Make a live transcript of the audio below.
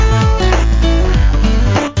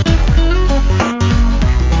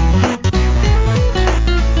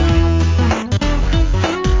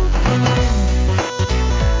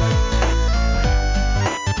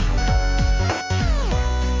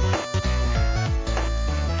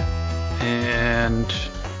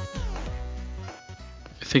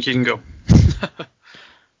think you can go.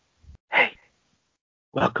 Hey,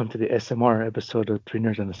 welcome to the SMR episode of Three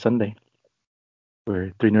Nerds on a Sunday.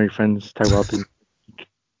 We're three nerdy friends, talk about things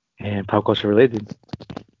and pop culture related.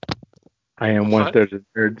 I am one What? third of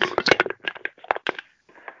the nerds,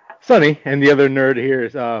 Sonny, and the other nerd here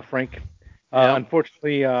is Frank. Yep.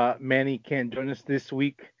 Unfortunately, Manny can't join us this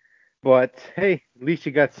week, but hey, at least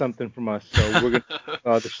you got something from us. So we're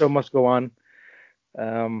gonna. The show must go on.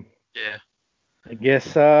 Um, Yeah. I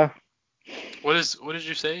guess. What did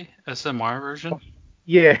you say? SMR version?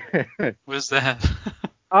 Yeah. What is that?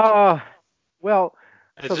 uh, well,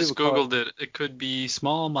 I some people just call it. googled it. It could be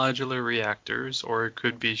small modular reactors, or it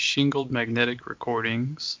could be shingled magnetic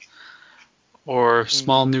recordings, or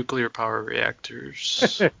small nuclear power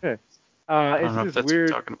reactors. I don't It's know if this that's what weird.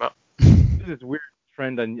 you're talking about. This weird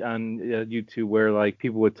trend on YouTube where like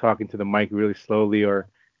people would talk into the mic really slowly or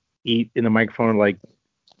eat in the microphone, like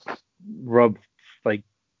rub like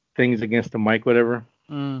things against the mic, whatever.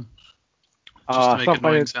 Just to make Some find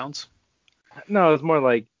annoying it. sounds. No, it's more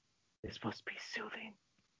like it's supposed to be soothing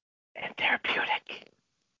and therapeutic.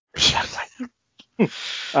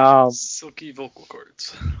 um, Silky vocal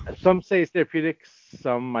cords. some say it's therapeutic.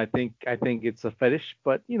 Some I think it's a fetish,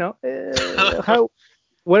 but how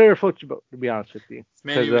whatever floats your boat. To be honest with you, If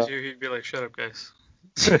Manny because was here, he'd be like, "Shut up, guys.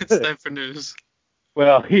 It's time for news."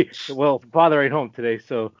 father ain't home today,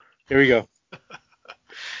 so here we go.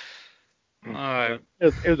 All right.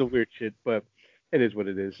 It was a weird shit, but it is what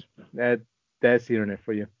it is. That's the internet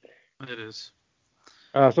for you. It is.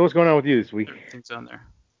 So what's going on with you this week? Everything's on there.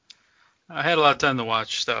 I had a lot of time to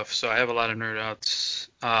watch stuff, so I have a lot of nerd outs.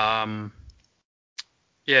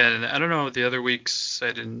 Yeah, and I don't know. The other weeks I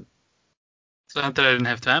didn't. It's not that I didn't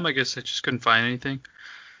have time. I guess I just couldn't find anything.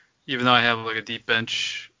 Even though I have like a deep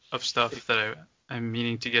bench of stuff that I'm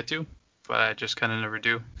meaning to get to, but I just kind of never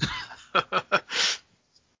do.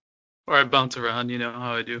 Or I bounce around. You know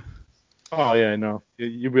how I do. Oh yeah, I know.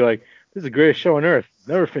 You'd be like, "This is the greatest show on earth.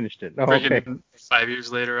 Never finished it." Oh, okay. Freaking 5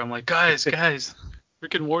 years later, I'm like, guys,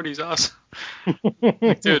 freaking Morty's awesome.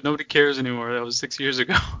 Like, dude, nobody cares anymore. That was 6 years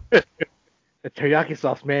ago. The teriyaki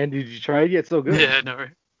sauce, man. Did you try it yet? So good. Yeah, no,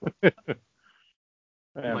 right.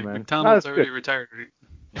 I'm Yeah, like, man. No, McDonald's that's already good. retired.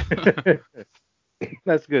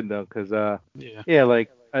 That's good though, cause Yeah. yeah, like,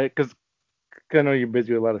 cause I know you're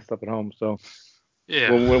busy with a lot of stuff at home. So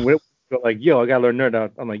Yeah. when it felt like, yo, I gotta learn nerd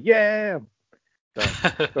out, I'm like, yeah. So,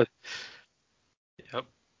 so Yep.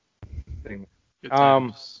 thing. Good Um,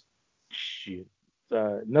 times. shit.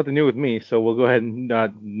 Nothing new with me, so we'll go ahead and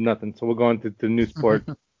nothing. So we'll go into the new sport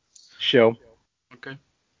show. Okay.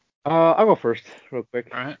 I'll go first, real quick.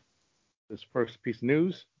 All right. This first piece of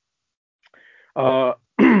news. Uh,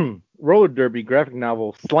 roller derby graphic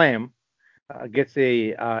novel Slam gets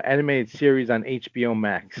a animated series on HBO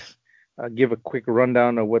Max. Give a quick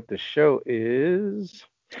rundown of what the show is.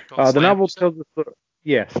 Called The Slam, you novel said? tells the story.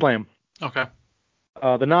 Yeah, Slam. Okay.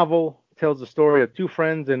 The novel tells the story of two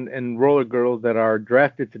friends and roller girls that are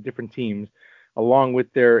drafted to different teams. Along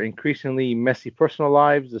with their increasingly messy personal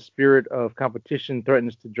lives, the spirit of competition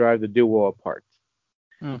threatens to drive the duo apart.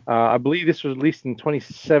 Hmm. I believe this was released in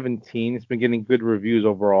 2017. It's been getting good reviews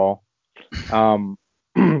overall. Um,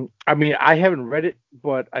 I mean, I haven't read it,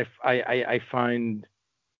 but I find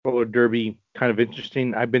roller derby kind of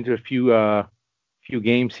interesting. I've been to a few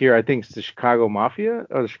games here. I think it's the Chicago Mafia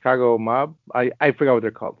or the Chicago Mob. I forgot what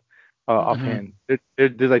they're called Mm-hmm. offhand.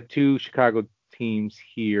 There's like two Chicago teams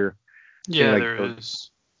here. They Yeah, like there those.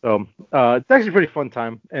 is. So it's actually a pretty fun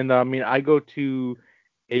time. And I mean, I go to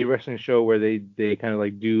a wrestling show where they kind of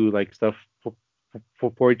like do like stuff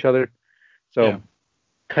for each other. Yeah. So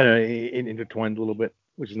kind of intertwined a little bit,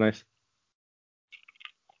 which is nice.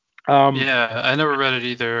 Um, Yeah, I never read it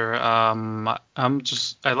either.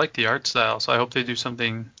 I like the art style, so I hope they do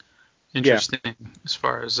something yeah, interesting as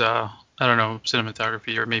far as, I don't know,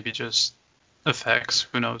 cinematography or maybe just effects.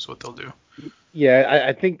 Who knows what they'll do. yeah.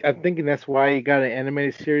 I'm thinking that's why you got an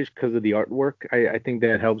animated series because of the artwork. I think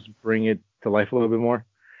that helps bring it to life a little bit more.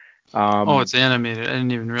 Oh, Um, it's animated. I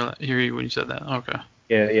didn't even hear you when you said that. Okay.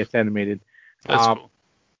 yeah, it's animated. That's Um, cool.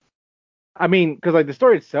 I mean, because like the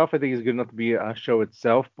story itself, I think is good enough to be a show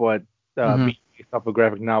itself, but Hmm. being based off a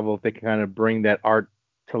graphic novel, if they can kind of bring that art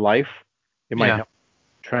to life, it might Yeah. help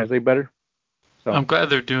translate better. So I'm glad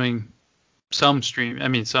they're doing some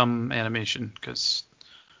animation, because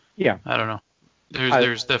yeah, I don't know. There's I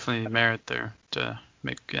there's definitely merit there to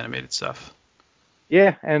make animated stuff.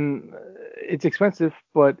 yeah, and it's expensive,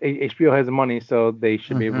 but HBO has the money, so Hmm. they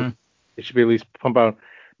should be at least pump out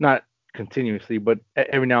not continuously, but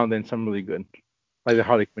every now and then some really good, like the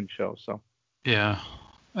Harley Quinn show. So Yeah.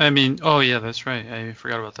 I mean, oh yeah, that's right. I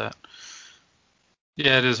forgot about that.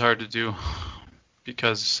 Yeah, it is hard to do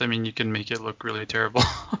because I mean you can make it look really terrible,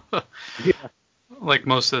 Yeah. like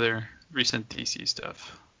most of their recent DC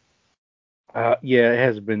stuff. Yeah, it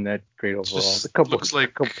has been that great It overall. just looks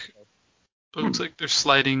like they're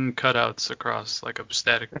sliding cutouts across like a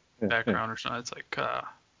static background or something. It's like,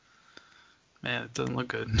 man, it doesn't look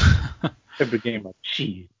good. every game, like,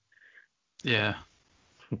 gee. Yeah.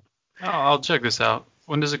 I'll check this out.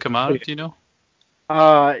 When does it come Oh, out? yeah. Do you know?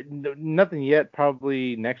 Nothing yet.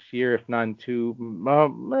 Probably next year, if not in two.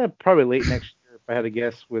 Probably late next year, if I had to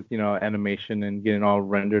guess, with animation and getting all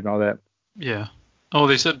rendered and all that. Yeah. Oh,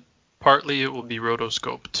 they said partly it will be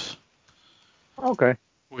rotoscoped, Okay.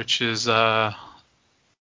 which is kind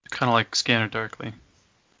of like Scanner Darkly.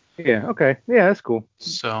 Yeah. Okay. Yeah, that's cool.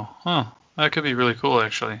 So, that could be really cool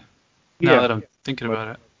actually. Now Yeah. that I'm thinking about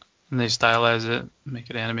it, and they stylize it, make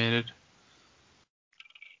it animated.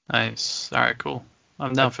 Nice. All right, cool.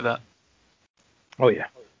 I'm down for that. Oh yeah.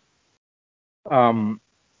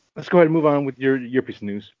 Let's go ahead and move on with your piece of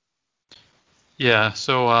news. Yeah.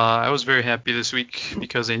 So I was very happy this week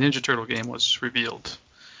because a Ninja Turtle game was revealed.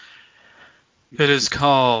 It is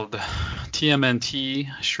called TMNT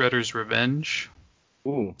Shredder's Revenge.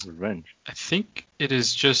 Ooh, revenge. I think it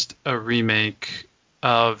is just a remake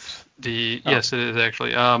of the Oh. yes, it is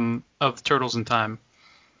actually of Turtles in Time,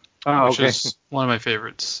 Oh, which okay. is one of my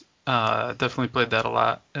favorites. Definitely played that a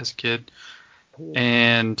lot as a kid, Cool.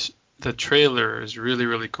 and the trailer is really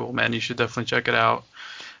really cool, man. You should definitely check it out.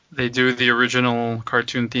 They do the original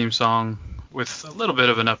cartoon theme song with a little bit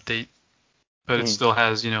of an update, but it still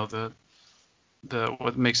has the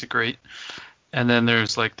what makes it great. And then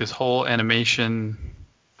there's like this whole animation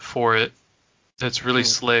for it that's really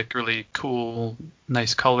slick, really cool,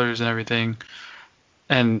 nice colors and everything.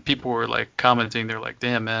 And people were like commenting, they're like,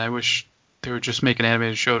 "Damn, man, I wish they would just make an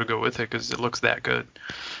animated show to go with it because it looks that good."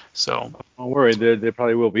 So Don't worry, there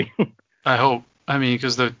probably will be. I hope. I mean,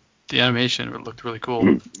 because the animation looked really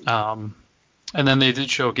cool. Um, and then they did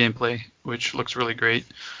show gameplay, which looks really great.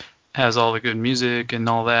 Has all the good music and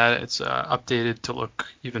all that. It's updated to look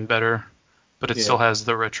even better, but it still Yeah. has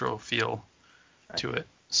the retro feel to it.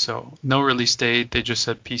 So no release date. They just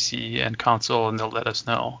said PC and console, and they'll let us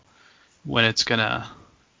know when it's gonna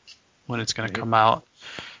come out.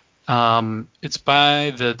 It's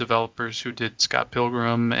by the developers who did Scott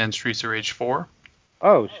Pilgrim and Streets of Rage 4.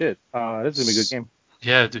 Oh shit. This is gonna be a good game.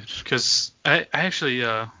 Yeah, dude. Because I actually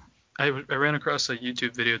I ran across a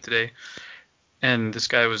YouTube video today, and this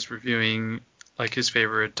guy was reviewing like his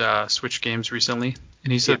favorite Switch games recently,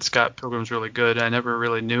 and he Yeah. said Scott Pilgrim's really good. I never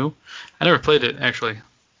really knew. I never played it actually,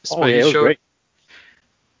 Oh but yeah, he it was showed. great.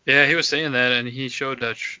 Yeah, he was saying that, and he showed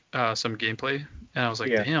some gameplay, and I was like,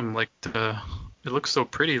 Yeah. damn, like it looks so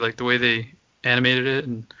pretty, like the way they animated it,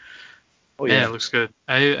 and Oh man, yeah. it looks good.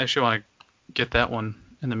 I actually want to get that one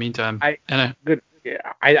in the meantime. I And good. Yeah,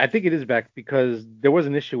 I think it is back because there was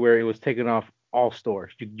an issue where it was taken off all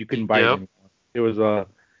stores. You couldn't buy it yep, anymore. There was a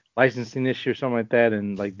licensing issue or something like that,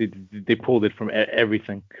 and like they pulled it from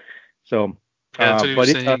everything. So, yeah, that's what he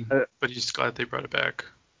was but it's saying. But he's glad they brought it back.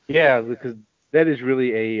 yeah, because that is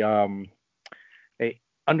really a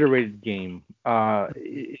underrated game.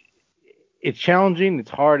 It's challenging,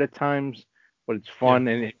 it's hard at times, but it's Yeah, fun,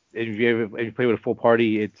 and if you play with a full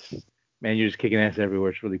party, it's man, you're just kicking ass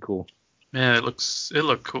everywhere. It's really cool. man, it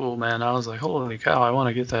looked cool, man. I was like, holy cow, I want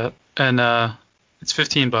to get that. And it's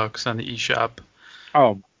 $15 on the eShop.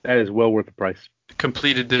 Oh, that is well worth the price.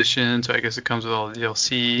 Complete edition, so I guess it comes with all the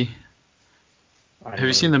DLC. I Have you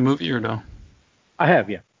love seen it. the movie or no? I have,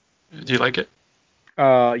 yeah. Do you like it?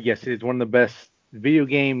 Yes, it is one of the best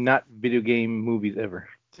not video game movies ever.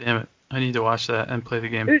 Damn it, I need to watch that and play the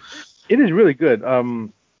game. It is really good.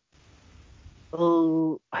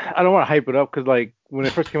 I don't want to hype it up because like when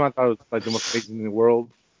it first came out, I thought it was like the most amazing in the world.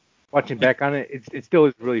 Watching back on it, it still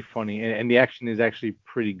is really funny, and the action is actually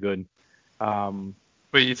pretty good. Um,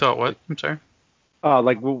 Wait, you thought what? I'm sorry.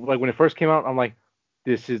 like when it first came out, I'm like,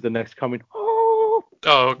 this is the next coming. Oh,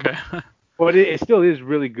 Oh, but okay. it still is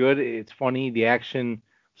really good. It's funny. The action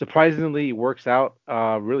surprisingly works out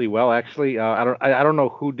really well. Actually, I don't know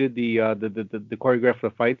who did the choreograph of the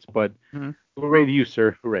fights, but Mhm. hooray to you,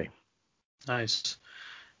 sir! Hooray. Nice.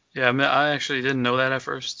 Yeah, I mean, I actually didn't know that at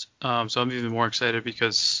first, so I'm even more excited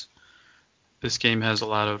because this game has a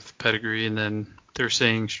lot of pedigree, and then they're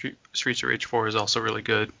saying Streets of Rage 4 is also really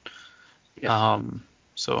good. Yes.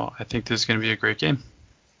 So I think this is going to be a great game.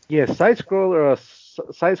 Yeah, side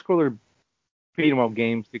scroller beat 'em up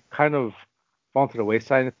games. They kind of fallen to the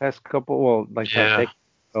wayside in the past couple, well, like past Yeah, decade.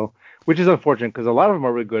 So, which is unfortunate because a lot of them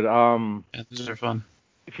are really good. yeah, these are fun.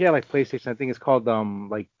 If you had like PlayStation, I think it's called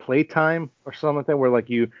like Playtime or something like that, where like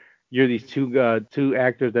you're these two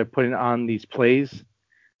actors that put on these plays,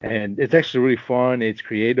 and it's actually really fun. It's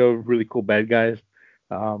creative, really cool bad guys.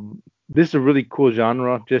 This is a really cool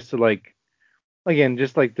genre, just to like again,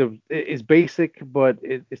 just like it's basic, but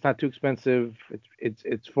it's not too expensive.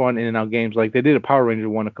 It's fun in and out games. Like they did a Power Ranger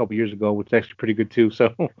one a couple years ago, which is actually pretty good too.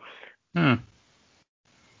 So Hmm.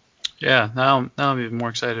 Yeah, now I'm even more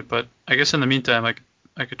excited. But I guess in the meantime,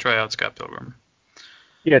 I could try out Scott Pilgrim.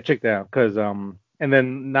 yeah, check that out. Cause and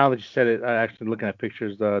then now that you said it, I actually looking at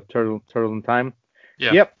pictures. The Turtle in Time.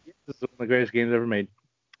 Yeah. Yep, this is one of the greatest games ever made.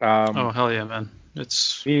 Oh Um, hell yeah, man!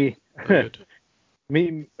 It's me really good.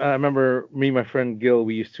 I remember me and my friend Gil.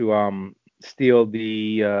 We used to steal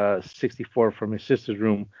the 64 from his sister's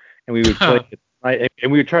room, and we would play it.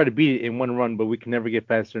 And we would try to beat it in one run, but we could never get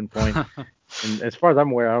past a certain point. And as far as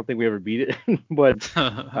I'm aware, I don't think we ever beat it. But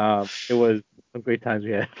it was some great times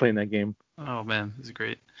we had playing that game. Oh man, it's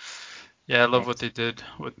great. Yeah, I love what they did.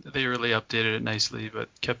 They really updated it nicely, but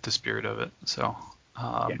kept the spirit of it. So,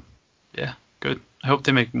 Yeah, yeah, good. I hope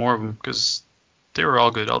they make more of them because they were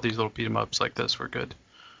all good. All these little beat 'em ups like this were good.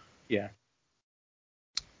 yeah.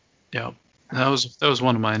 Yeah, that was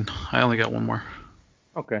one of mine. I only got one more.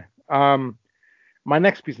 Okay. My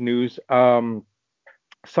next piece of news.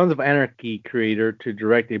 Sons of Anarchy creator to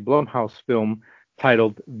direct a Blumhouse film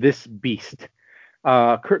titled This Beast.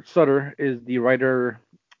 Kurt Sutter is the writer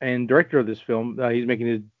and director of this film. He's making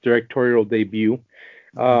his directorial debut.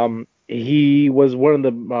 Mhm. He was one of the,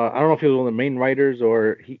 I don't know if he was one of the main writers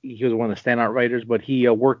or he was one of the standout writers, but he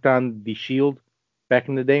worked on The Shield back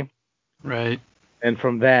in the day. Right. And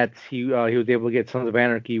from that, he was able to get Sons of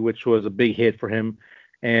Anarchy, which was a big hit for him.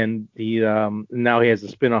 And he now he has a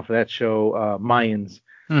spin-off of that show, Mayans.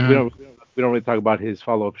 We Hmm. don't we don't really talk about his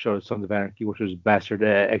follow-up show, Sons of Anarchy, which was Bastard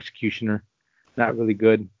Executioner. Not really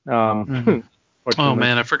good, Hmm. Oh fortunately.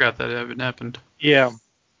 man, I forgot that it happened. Yeah,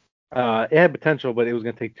 it had potential, but it was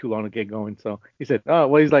gonna take too long to get going. So he said, "Oh,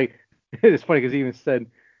 well." He's like, it's funny because he even said,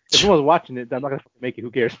 "If someone's watching it, I'm not gonna make it.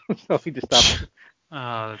 Who cares?" So he just stopped.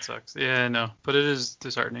 Ah, that sucks. Yeah, I know, but it is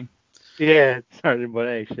disheartening. Yeah, sorry, but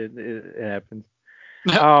hey, shit, it happens.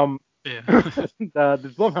 Um, Yeah. this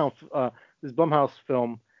Blumhouse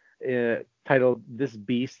film titled "This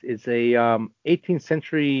Beast" is a 18th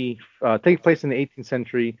century takes place in the 18th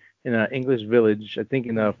century in an English village, I think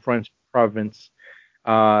in a French province,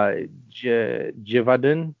 uh,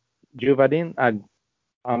 Gévaudan. Gévaudan.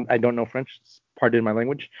 I don't know French. Pardon my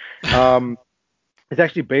language. Um, it's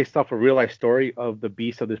actually based off a real life story of the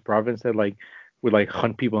beast of this province that like would like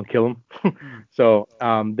hunt people and kill them. Hmm. So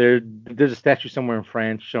there's a statue somewhere in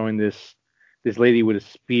France showing this lady with a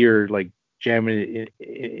spear like jamming it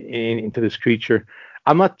into this creature.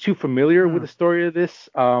 I'm not too familiar with Hmm. the story of this.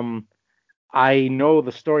 I know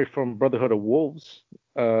the story from Brotherhood of Wolves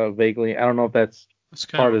vaguely. I don't know if that's It's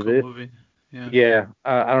kind of part a of cool this. movie. Yeah. Yeah,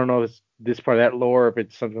 I don't know if it's this part of that lore, if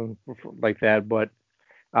it's something like that, but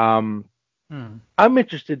um, Hmm. I'm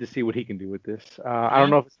interested to see what he can do with this. I don't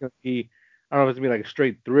Yeah. know if it's gonna be, I don't know if it's gonna be like a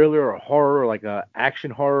straight thriller or a horror or like a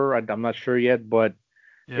action horror. I'm not sure yet, but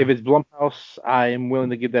if Yeah. it's Blumhouse, I am willing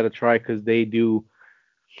to give that a try because they do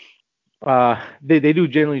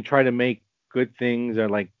generally try to make good things or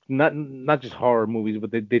like not just horror movies,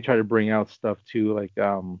 but they try to bring out stuff too. Like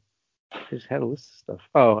I just had a list of stuff.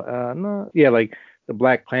 Oh, no, yeah, like the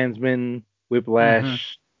Black Klansman, Hmm.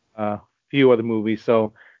 Whiplash, few other movies.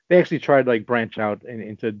 So they actually tried to like branch out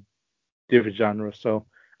into different genres. So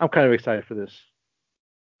I'm kind of excited for this.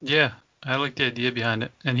 Yeah. I like the idea behind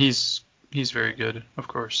it, and he's very good, of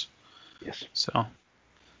course. Yes. So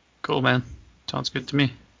cool, man. Sounds good to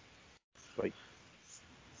me. Like,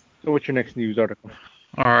 so what's your next news article?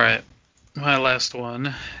 All right. My last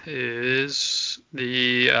one is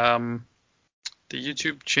the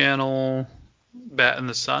YouTube channel Bat in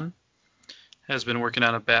the Sun has been working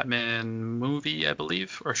on a Batman movie, I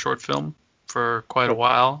believe, or short film for quite a Sure.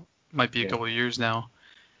 while. Might be a Yeah. couple of years now,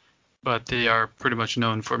 but they are pretty much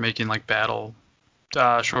known for making like battle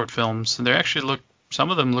short films, and they actually look. Some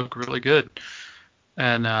of them look really good,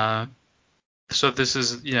 and so this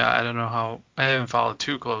is, yeah, I don't know how, I haven't followed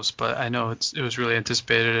too close, but I know it was really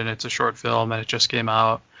anticipated, and it's a short film, and it just came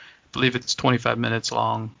out. I believe it's 25 minutes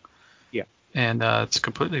long, Yeah. and it's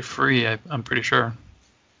completely free. I'm pretty sure.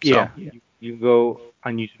 So, Yeah. You can go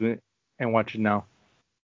on YouTube and watch it now.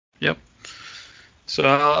 yep. So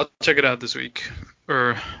I'll check it out this week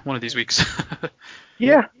or one of these weeks.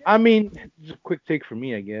 Yeah. I mean, just a quick take for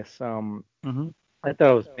me, I guess. Hmm. I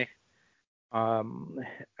thought it was meh.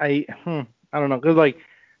 I I don't know, cause like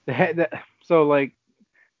the so like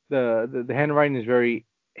the handwriting is very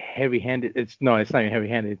heavy-handed. It's no, it's not even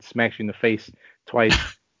heavy-handed. It smacks you in the face twice.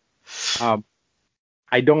 Um,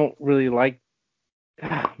 I don't really like.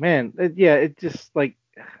 Man, it just like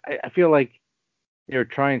I feel like they're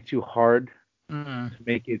trying too hard Mm, to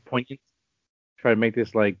make it poignant. Try to make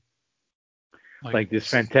this like, like this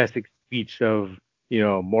fantastic speech of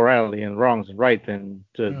morality and wrongs and rights and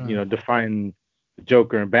to mm, define the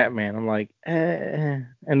Joker and Batman. I'm like, and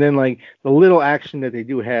then like the little action that they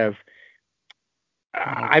do have, oh,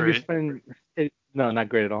 I've been great. spending no, not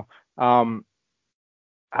great at all. Um,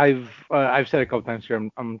 I've said a couple times here,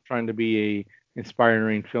 I'm trying to be a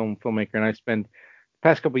inspiring filmmaker, and I spent the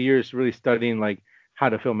past couple of years really studying like how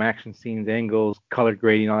to film action scenes, angles, color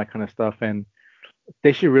grading, all that kind of stuff, and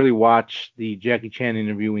they should really watch the Jackie Chan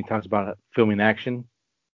interview when he talks about filming action.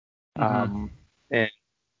 Mm-hmm. And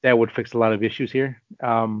that would fix a lot of issues here.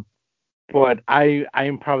 But I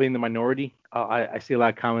am probably in the minority. I see a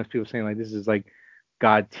lot of comments, people saying like this is like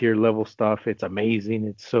god tier level stuff. It's amazing.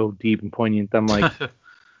 It's so deep and poignant. I'm like,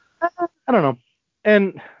 I don't know.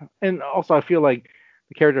 And also I feel like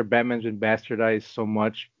the character of Batman's been bastardized so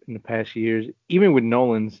much in the past years, even with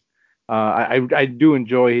Nolan's. I do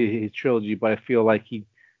enjoy his trilogy, but I feel like he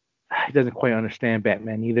doesn't quite understand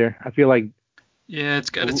Batman either. I feel like Yeah, it's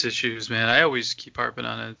got its issues, man. I always keep harping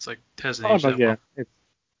on it. It's like it hasn't oh aged no, that yeah, well. it's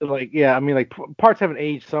like yeah. I mean, like parts haven't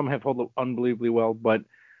aged, some have held up unbelievably well, but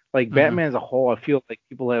like Mm-hmm. Batman as a whole, I feel like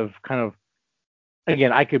people have kind of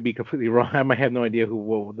again, I could be completely wrong. I might have no idea who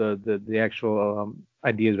what the actual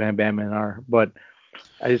ideas behind Batman are, but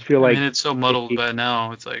I just feel I mean, like it's so muddled by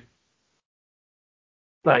now. It's like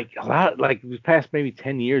a lot like these past maybe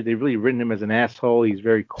 10 years, they've really written him as an asshole. He's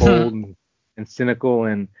very like cold and cynical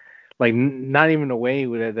and like not even a way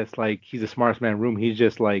with it that's like he's the smartest man in the room. He's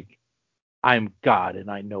just like I'm God and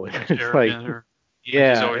I know it. almost It's like arrogant or like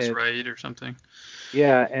he's yeah, always and right or something.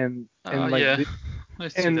 yeah, and like Yeah, I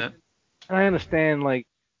see and that. I understand like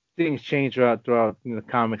things change throughout the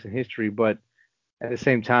comics and history, but at the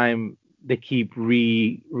same time they keep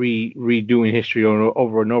redoing history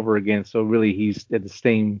over and over again. So really, he's at the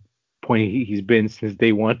same point he's been since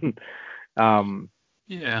day one. Um,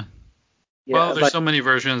 Yeah. Well, yeah, there's like so many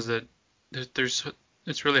versions that there's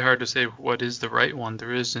it's really hard to say what is the right one.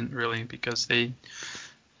 There isn't really because they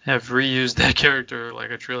have reused that character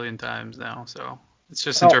like a trillion times now. So it's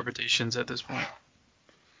just well, interpretations at this point.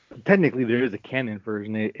 technically there is a canon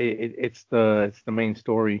version. It's the main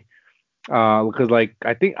story. Because like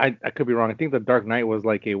I could be wrong. I think the Dark Knight was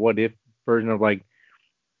like a what if version of like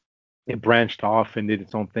it branched off and did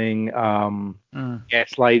its own thing. Mm.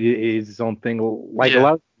 Gaslight is its own thing. Like a Yeah,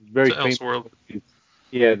 lot of it's very an famous Elseworld. stories.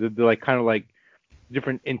 Yeah, they're like kind of like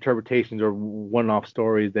different interpretations or one-off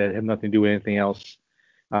stories that have nothing to do with anything else.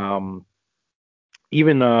 Um,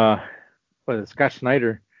 even Scott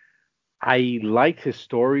Snyder, I liked his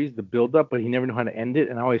stories, the build-up, but he never knew how to end it,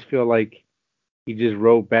 and I always feel like he just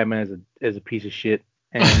wrote Batman as a piece of shit.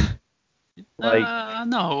 And like,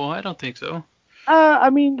 No, I don't think so. I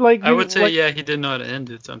mean, like I would say, like yeah, he didn't know how to end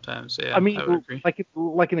it sometimes. I Yeah, mean, I would agree.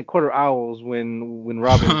 like in the Court of Owls when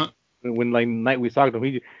Robin when like Nightwing talked to him,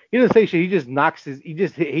 he doesn't say shit. He just knocks he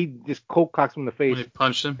just cold cocks him in the When face. he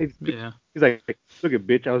punched him. He's, Yeah. he's like, look at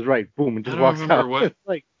bitch, I was right. Boom, and I just don't walks remember out. what It's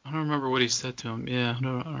like I don't remember what he said to him. Yeah, I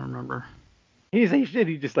don't remember. he didn't say shit.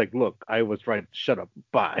 He just like, look, I was right. Shut up.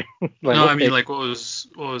 Bye. Like No, I mean okay. like what was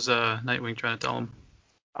Nightwing trying to tell him?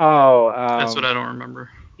 Oh, That's what I don't remember.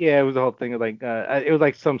 yeah, it was the whole thing of like it was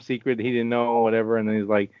like some secret he didn't know or whatever, and then he's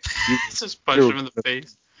like, you Just punched you're him in the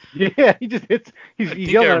face. yeah, he just hits. I He's think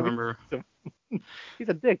I yelling at remember. me. He's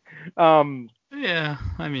a dick. Um, Yeah,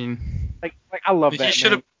 I mean, like I love he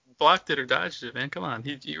should Batman. have blocked it or dodged it, man. Come on,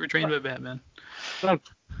 you were trained by Batman. Oh,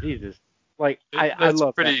 Jesus. Like I That's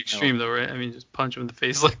love pretty Batman. extreme though, right? I mean, just punch him in the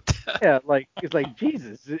face like that. Yeah, like it's like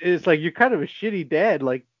Jesus. It's like you're kind of a shitty dad.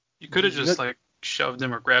 Like You could have you know, just like shoved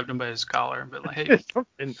him or grabbed him by his collar and been like, "Hey, just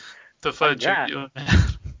something. the My fudge you God, doing, man?"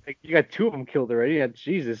 like you got two of them killed already. Yeah,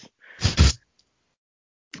 Jesus.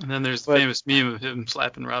 And then there's the But famous meme of him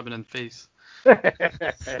slapping Robin in the face,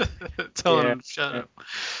 telling yeah, him to shut yeah. up.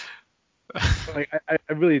 Like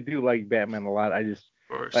I really do like Batman a lot. I just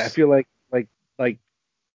Of I course. feel like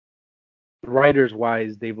writers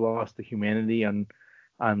wise, they've lost the humanity on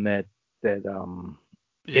that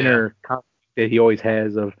Yeah. inner conflict that he always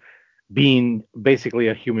has of being basically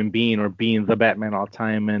a human being or being the Batman all the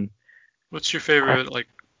time. And What's your I, favorite like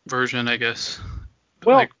version, I guess?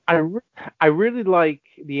 Like, well, I really like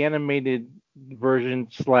the animated version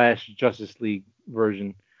slash Justice League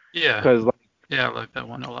version yeah, because yeah, I like that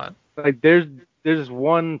one a lot. like there's this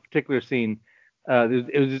one particular scene.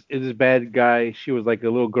 It was this bad guy. She was like a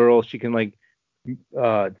little girl. She can like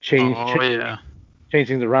Oh yeah, change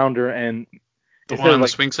things around her, and the one instead of on the like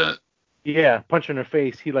swing set. yeah punching her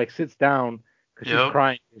face, he like sits down because she's Yep.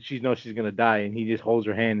 crying and she knows she's gonna die, and he just holds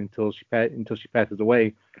her hand until she passes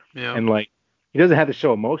away, Yep. and like he doesn't have to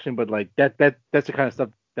show emotion, but like that's the kind of stuff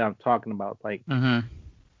that I'm talking about. Like Mhm.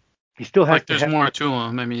 he still has Like to there's have, more to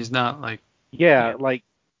him. I mean, he's not like yeah, yeah. like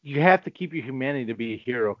you have to keep your humanity to be a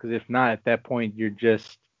hero, because if not, at that point you're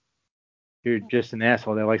just an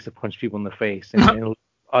asshole that likes to punch people in the face and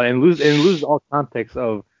lose all context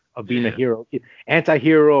of being a Yeah. hero,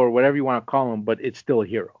 anti-hero or whatever you want to call him, but it's still a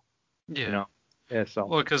hero, you Yeah. know. Yeah, so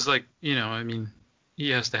Well, because like I mean, he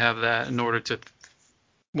has to have that in order to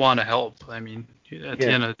want to help. I mean, at the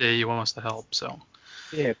yeah, end of the day, he wants to help, so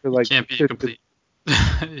yeah, he can't be a complete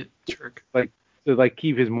jerk. like to like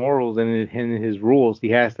keep his morals and his rules, he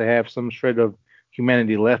has to have some shred of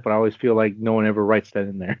humanity left. But I always feel like no one ever writes that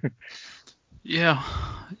in there. Yeah.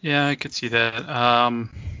 Yeah, I could see that.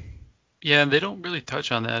 Yeah, they don't really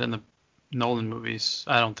touch on that in the Nolan movies,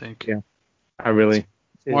 I don't think. Yeah, I It's really,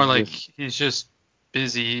 more it's like just he's just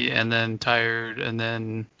busy and then tired and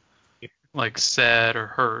then like sad or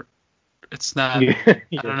hurt. It's not, yeah, I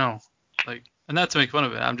yeah. don't know. Like, and not to make fun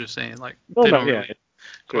of it, I'm just saying like No, they no, don't yeah, really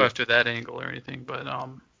go sure, after that angle or anything. But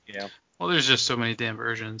yeah, well, there's just so many damn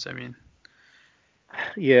versions. I mean,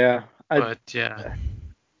 yeah. but yeah,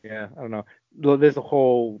 Yeah, I don't know. There's a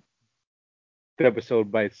whole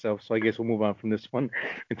episode by itself, so I guess we'll move on from this one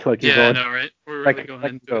until I keep yeah, I going. know, right? We're I really can, going I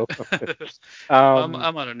can into go. it. Well, I'm Um,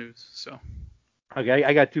 I'm out of news, so okay,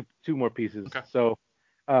 I got two more pieces, okay. so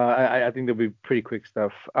I think they'll be pretty quick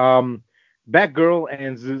stuff. Batgirl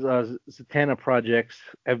and Zatanna projects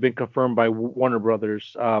have been confirmed by Warner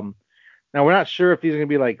Brothers. Now we're not sure if these are gonna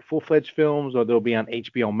be like full-fledged films or they'll be on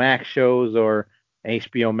HBO Max shows or an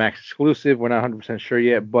HBO Max exclusive. We're not 100% sure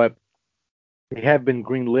yet, but they have been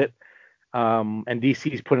greenlit. And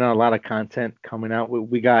DC's putting out a lot of content coming out.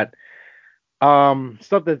 We got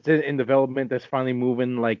stuff that's in development that's finally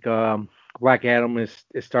moving, like Black Adam is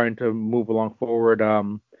starting to move along forward.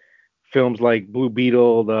 Films like Blue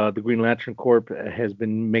Beetle, the Green Lantern Corp has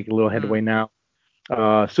been making a little Hmm. headway now.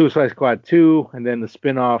 Suicide Squad 2, and then the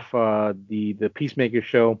spin-off, the Peacemaker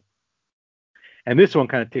show. And this one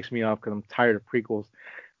kind of ticks me off because I'm tired of prequels.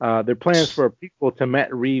 Their plans for a prequel to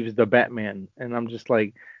Matt Reeves' The Batman, and I'm just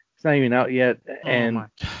like, it's not even out yet, Oh and my.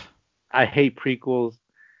 I hate prequels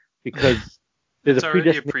because there's a It's already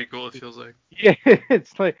a predestination. prequel, it feels like. Yeah,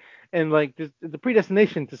 it's like, and like there's a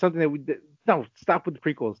predestination to something that no, stop with the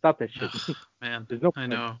prequels, stop that shit. Ugh, man, There's no I point.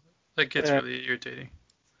 know. That gets really irritating.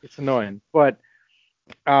 It's annoying, but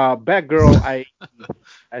Batgirl,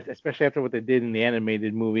 especially after what they did in the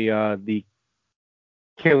animated movie, the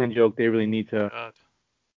Killing Joke, they really need to God,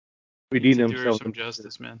 need redeem to do her themselves. some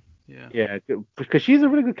justice, man. Yeah, Yeah, because she's a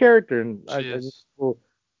really good character, and I she just is. will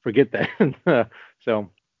forget that. So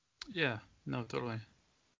Yeah, no, totally.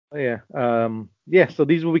 yeah, yeah. So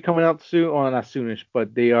these will be coming out soon, well, not soonish,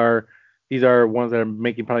 but these are ones that are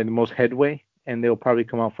making probably the most headway, and they'll probably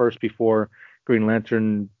come out first before Green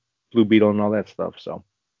Lantern, Blue Beetle, and all that stuff. So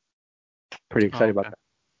pretty Oh, excited about okay,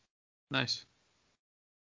 nice.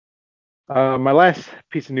 that. My last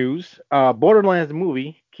piece of news: Borderlands the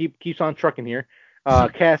movie keeps on trucking here.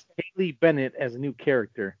 Cast Haley Bennett as a new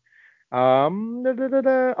character.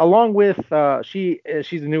 Along with she's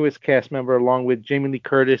the newest cast member, along with Jamie Lee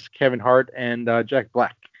Curtis, Kevin Hart, and Jack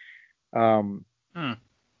Black. Um, Hmm.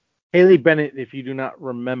 Haley Bennett, if you do not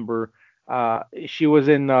remember, she was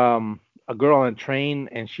in A Girl on a Train,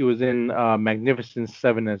 and she was in Magnificent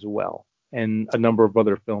Seven as well, and a number of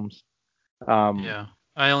other films. Um, Yeah,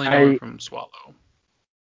 I only know her I from Swallow.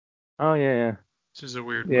 oh yeah, This is a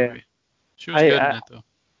weird yeah, yeah. movie. She was I, good in I it though.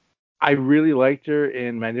 I really liked her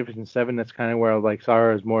in Magnificent Seven. That's kind of where I like saw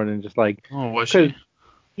her as more than just like, Oh, was because she?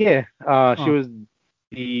 yeah, she Oh, was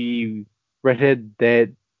the redhead that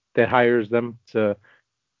hires them to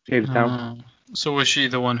save the town. uh, so was she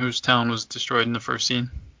the one whose town was destroyed in the first scene?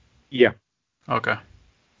 Yeah, Okay,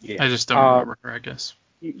 yeah. I just don't remember her, I guess.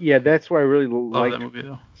 Yeah, that's why I really Love that liked movie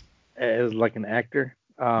though. her as like an actor.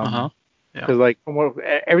 Uh-huh. Yeah. Because like from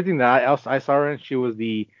everything else I saw her in, she was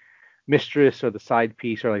the mistress or the side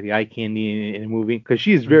piece or like the eye candy in a movie. Because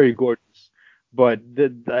she's Mm. very gorgeous. But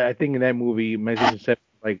I think in that movie, Magnificent Seven,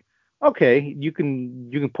 like, okay, you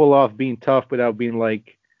can pull off being tough without being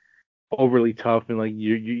like overly tough, and like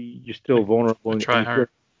you're still Like vulnerable, a and try you feel, hard.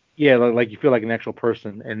 yeah, like you feel like an actual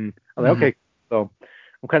person. And I'm like, Hmm. okay, so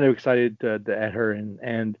I'm kind of excited to add her in.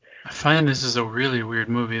 And I find this is a really weird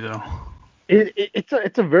movie though.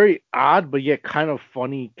 it's a very odd but yet kind of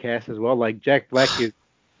funny cast as well. Like Jack Black is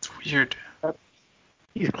It's weird.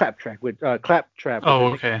 he's Claptrap, Oh,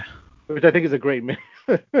 okay. which I think is a great mix.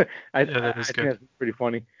 Yeah, that I is think good. that's pretty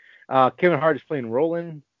funny. Kevin Hart is playing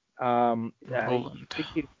Roland. I Roland.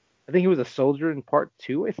 think I think he was a soldier in part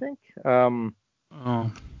 2. I think.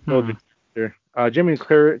 Oh. Soldier.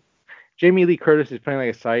 Jamie Lee Curtis is playing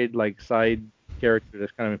like a side character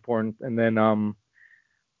that's kind of important, and then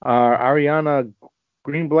Ariana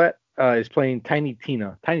Greenblatt is playing Tiny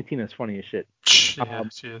Tina. Tiny Tina is funny as shit. Yeah,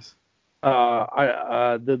 she is.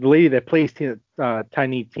 The lady that plays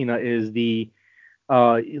Tiny Tina is the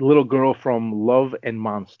little girl from Love and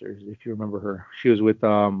Monsters, if you remember her. She was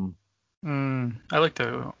I like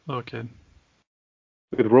the little kid.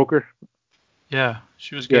 with Roker. Yeah,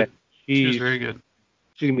 she was Yeah, good. She was very good.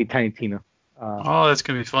 she's gonna be Tiny Tina. Oh, that's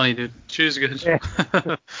gonna be funny, dude. She was good. Yeah.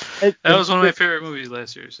 That was one of my favorite movies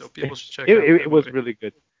last year, so people should check out that It was movie. really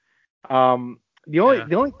good. Yeah. The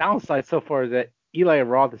only downside so far is that Eli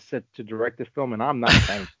Roth is set to direct the film, and I'm not a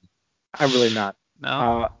fan. I'm really not.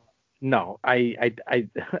 No? No, I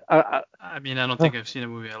mean, I don't think I've seen a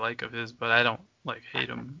movie I like of his, but I don't like hate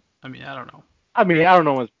him. I mean, I don't know. I mean, I don't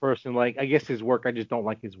know his person. Like, I guess his work, I just don't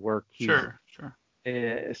like his work. Sure.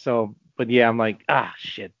 But yeah, I'm like,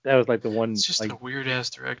 shit. That was like the one. It's just Like, a weird ass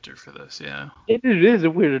director for this, yeah. it is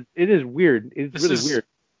a weird. It is weird. It's This really is, weird.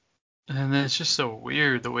 and then it's just so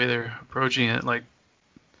weird the way they're approaching it. Like,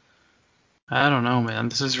 I don't know, man.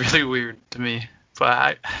 This is really weird to me.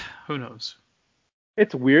 But who knows?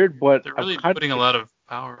 It's weird, but They're really putting a lot of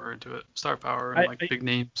power into it, star power, and I, like big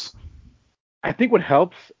names. I think what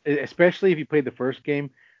helps, especially if you played the first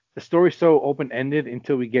game, the story's so open ended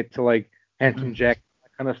until we get to like Handsome Jack that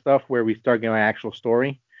kind of stuff where we start getting an actual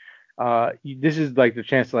story. This is like the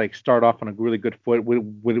chance to like start off on a really good foot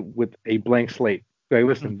with a blank slate. Like,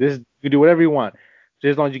 listen, this you do whatever you want,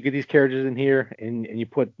 just as long as you get these characters in here and you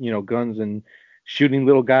put guns and shooting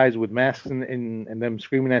little guys with masks and them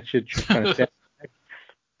screaming at shit trying to stab.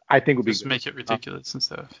 I think would be Just good. make it ridiculous and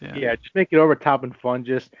stuff. Yeah. Yeah, just make it over top and fun.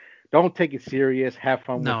 Just don't take it serious. Have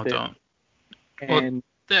fun No, with it. don't. Well, And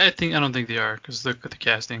I don't think they are because look at the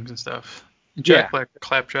castings and stuff. yeah, Jack Black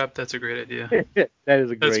Claptrap, that's a great idea. that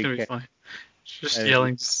is a That's great gonna be cast. funny. Just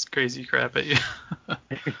yelling crazy crap at you.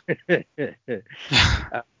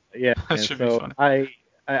 Yeah, That and should be so funny.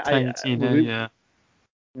 I Tiny Tina, yeah.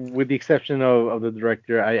 with the exception of the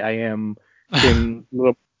director, I am getting a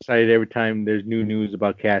little excited every time there's new news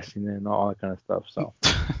about casting and all that kind of stuff. So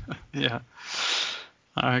Yeah.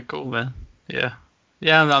 All right, cool, man. Yeah.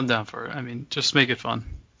 Yeah, I'm down for it. I mean, just make it fun.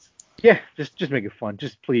 yeah, just make it fun.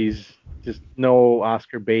 Just please, just no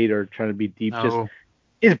Oscar bait or trying to be deep. Just No.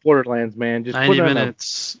 it's Borderlands, man. Just put 90 on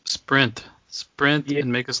minutes, sprint, yeah,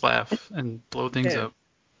 and make us laugh and blow things yeah, up.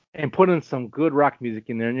 and put in some good rock music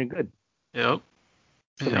in there, and you're good. Yep.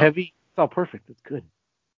 Some Yep. heavy, it's all perfect. It's good.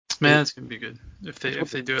 Man, it's gonna be good if That's what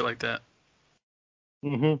they do it like that.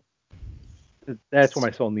 hmm That's what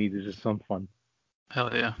my soul needs is just some fun. Hell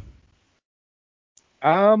yeah.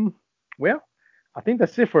 Well, I think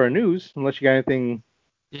that's it for our news. Unless you got anything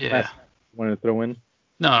Yeah. last you wanted to throw in.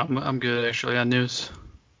 No, I'm good actually on news.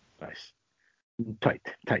 Nice. Tight.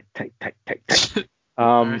 All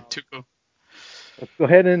right, Tuco. Let's go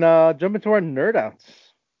ahead and jump into our nerd outs.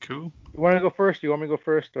 Cool. You want to go first? You want me to go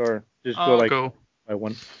first, or just go I'll like go. by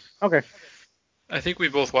one? Okay. I think we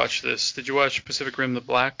both watched this. Did you watch Pacific Rim: The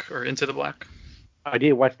Black or Into the Black? I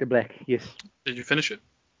did watch the Black. Yes, Did you finish it?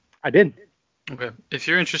 I did. Okay. If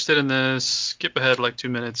you're interested in this, skip ahead like 2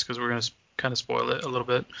 minutes because we're gonna kind of spoil it a little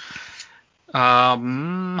bit. Well,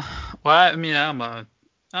 I mean, I'm a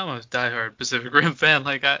diehard Pacific Rim fan.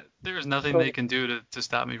 Like, there's nothing they So, can do to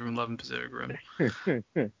stop me from loving Pacific Rim.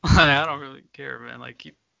 I don't really care, man. Like,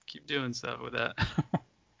 keep doing stuff with that.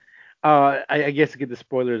 I guess to get the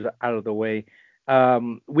spoilers out of the way,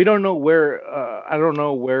 we don't know where. I don't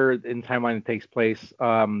know where in timeline it takes place.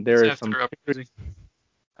 It's There is some. after Uprising.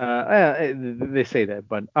 They say that,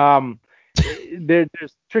 but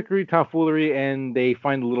there's trickery, tomfoolery, and they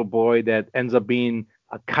find a little boy that ends up being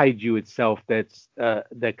a kaiju itself that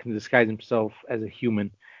can disguise himself as a human,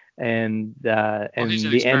 Well, he's an and the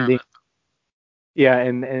ending, experiment. yeah,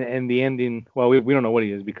 and the ending. Well, we don't know what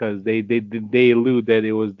he is because they allude that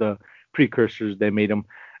it was the precursors that made him,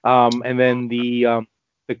 and then the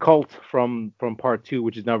cult from part two,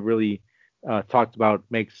 which is not really talked about,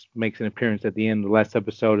 makes an appearance at the end of the last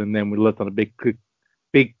episode, and then we left on a big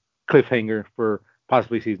cliffhanger for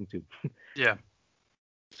possibly season two. Yeah.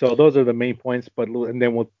 So those are the main points. And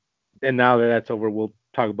now that that's over, we'll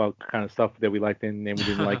talk about kind of stuff that we liked and we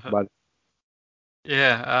didn't like about it.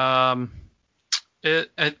 Yeah.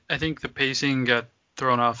 I think the pacing got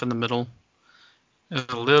thrown off in the middle. It was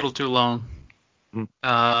a little too long. Mhm.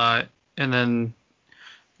 And then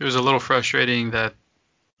it was a little frustrating that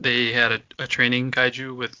they had a training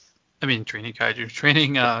kaiju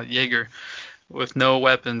training Jaeger with no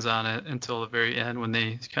weapons on it until the very end when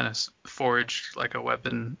they kind of forge like a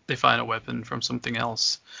weapon. They find a weapon from something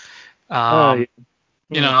else. Yeah.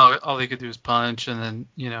 All they could do is punch, and then,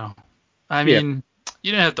 I Yeah. mean,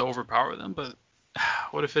 you didn't have to overpower them, but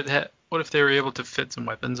what if they were able to fit some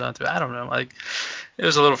weapons onto it? I don't know. Like, it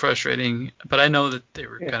was a little frustrating, but I know that they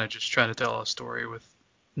were Yeah. kind of just trying to tell a story with,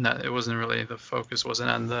 not, it wasn't really, the focus wasn't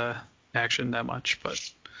on the action that much, but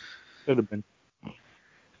Should have been.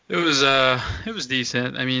 it was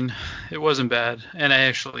decent. I mean, it wasn't bad, and I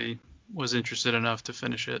actually was interested enough to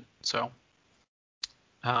finish it. So,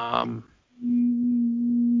 um,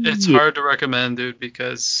 it's Yeah. hard to recommend, dude,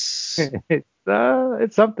 because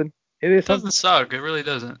It's something. It is it doesn't something. suck. It really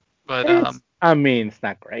doesn't. But I mean, it's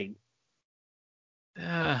not great.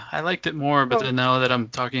 I liked it more. But Oh, then now that I'm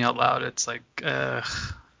talking out loud, it's like, it's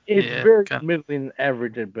yeah, very kind of, middling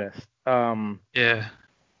average at best. yeah,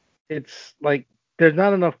 It's like there's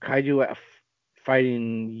not enough kaiju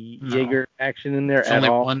fighting no. Jaeger action in there There's at only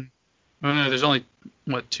all. one. Oh, no, there's only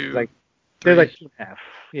what, It's two, like there's three? like 2.5.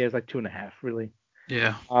 Yeah, it's like 2.5 really.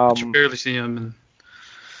 Yeah, but you Um, barely see them, and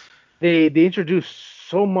they introduce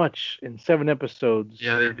so much in 7 episodes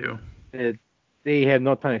yeah, they do. that they have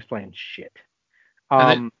no time to explain shit. And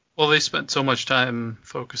they, Um, well, they spent so much time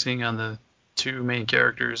focusing on the two main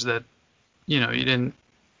characters that you didn't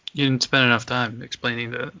spend enough time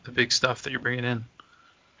explaining the big stuff that you're bringing in.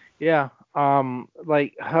 yeah.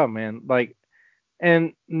 Like, oh man, like,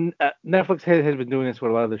 and Netflix has been doing this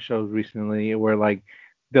with a lot of the shows recently, where like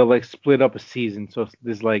they'll like split up a season. So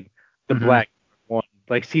there's like the Hmm. Black one,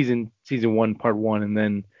 like season one, part one, and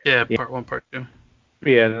then Yeah, yeah, part one, part two.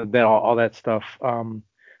 yeah, that all that stuff.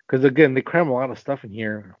 Because again, they cram a lot of stuff in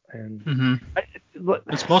here, and Hmm. I,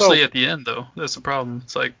 It's so mostly at the end, though. That's the problem.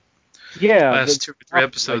 It's like yeah, last two or three like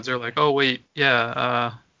episodes, they're like, oh wait,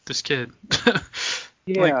 yeah, this kid. Like,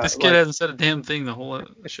 yeah, this kid like hasn't said a damn thing the whole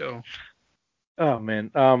show. oh man,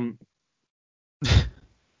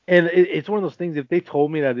 and it's one of those things. If they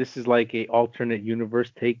told me that this is like a alternate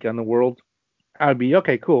universe take on the world, I'd be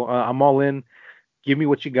okay, cool. I'm all in. Give me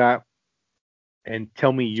what you got and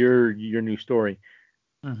tell me your new story.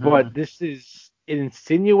 Hmm. But this is it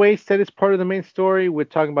insinuates that it's part of the main story. We're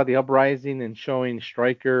talking about the uprising and showing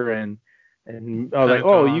Stryker and like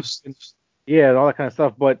oh you can, Pentecost. yeah and all that kind of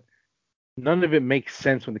stuff. But none of it makes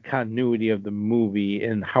sense with the continuity of the movie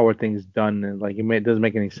and how are things done. And like it doesn't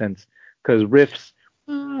make any sense because riffs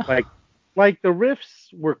Uh, like the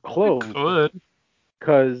riffs were it closed could.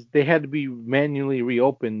 because they had to be manually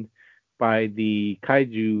reopened by the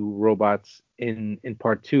kaiju robots in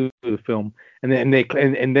part two of the film, and then they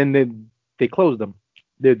closed them.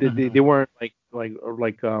 They Hmm. weren't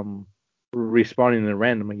respawning at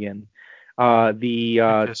random again. The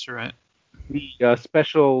I guess you're right.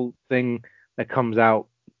 special thing that comes out.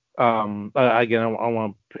 Again, I don't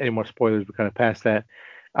want any more spoilers. We're kind of past that.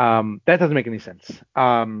 That doesn't make any sense.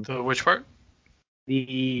 So which part?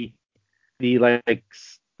 The the like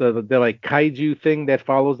the like kaiju thing that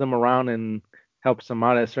follows them around and helps them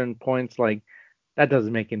out at certain points, like that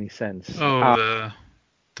doesn't make any sense. Oh, the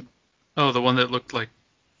oh, the one that looked like,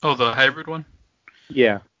 oh, the hybrid one.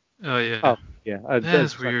 Yeah. Oh yeah, Oh yeah.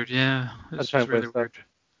 that's weird. Yeah, I'm this trying was to play really stuff. weird.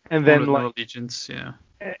 And One then with no like allegiance. Yeah.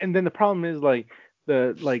 and then the problem is like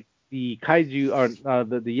the kaiju or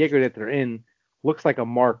the Jaeger that they're in looks like a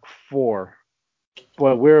Mark IV,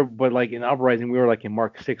 but like in Uprising we were like in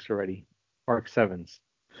Mark VI already, Mark Sevens.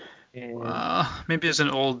 And Maybe it's an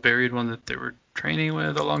old buried one that they were training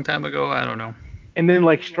with a long time ago. I don't know. then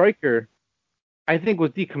like Stryker I think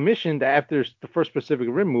was decommissioned after the first Pacific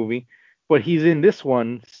Rim movie, but he's in this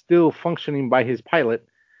one still functioning by his pilot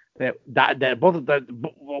that died, that both of that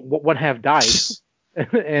one half died, and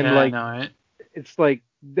Yeah, I like know, right? it's like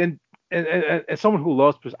then and as someone who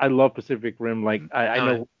loves I love Pacific Rim like I Hell yeah.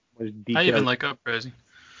 know much I even details. like Uprising.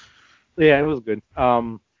 Yeah, it was good.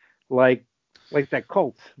 Like that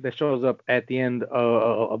cult that shows up at the end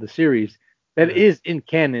of the series that Yeah. is in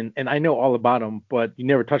canon, and I know all about them, but you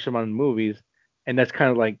never touch them on the movies, and that's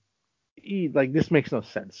kind of like like this makes no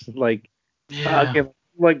sense. Like Yeah. again,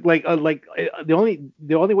 the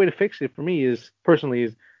only way to fix it for me is personally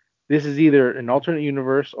is this is either an alternate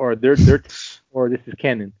universe or or this is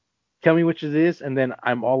canon. Tell me which it is, and then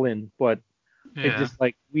I'm all in. But it's Yeah. just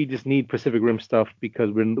like we just need Pacific Rim stuff because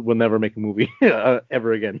we'll never make a movie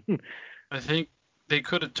ever again. I think they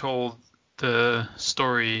could have told the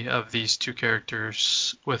story of these two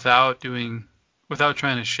characters without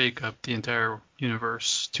trying to shake up the entire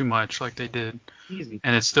universe too much like they did, Easy.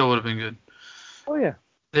 and it still would have been good. Oh yeah.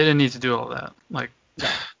 They didn't need to do all that. Like, No.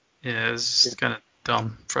 yeah, Yeah. it's kind of.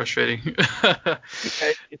 dumb, frustrating.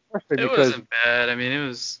 Yeah, it's frustrating It because wasn't bad. I mean, it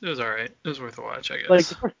was all right. It was worth a watch, I like guess.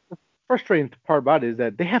 the frustrating part about it is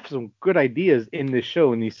that they have some good ideas in this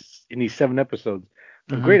show in these 7 episodes,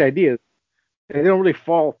 some Hmm. great ideas, and they don't really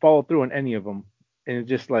follow through on any of them, and it's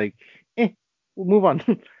just like, we'll move on.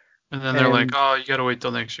 And then they're like, And "Oh, you gotta wait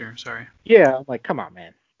till next year." Sorry. yeah, I'm like, come on,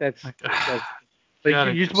 man, Like, that's you like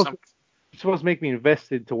gotta do something. you're supposed to make me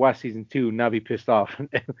invested to watch season 2, not be pissed off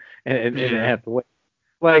and Yeah. have to wait.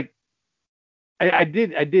 Like I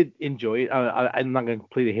did enjoy it. I'm not gonna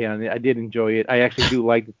completely hate on it. I did enjoy it. I actually do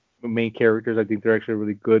like the main characters. I think they're actually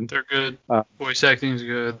really good. They're good. Uh, Voice acting's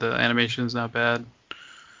good. The animation's not bad.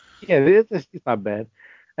 yeah, it's not bad.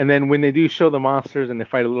 And then when they do show the monsters and they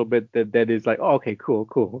fight a little bit, that is like, oh, okay, cool,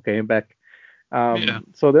 okay, I'm back. Yeah.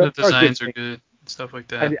 So there The are good designs are things. good. Stuff like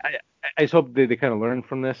I, that. I, I just hope they kind of learn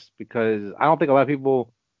from this because I don't think a lot of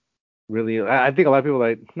people really. I think a lot of people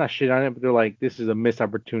like not shit on it, but they're like, this is a missed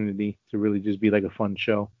opportunity to really just be like a fun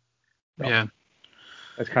show. So Yeah.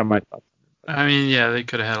 that's kind of my thoughts. I mean, yeah, they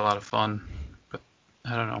could have had a lot of fun, but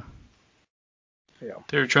I don't know. Yeah.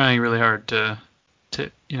 They were trying really hard to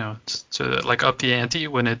to like up the ante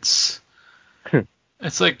when it's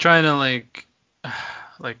like trying to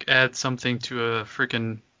like add something to a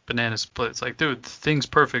freaking banana split. It's like, dude, the thing's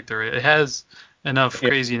perfect already. It has enough Yeah.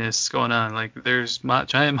 craziness going on. Like there's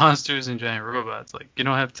giant monsters and giant robots. Like you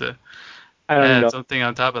don't have to I don't add know. something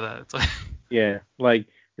on top of that. It's like Yeah, like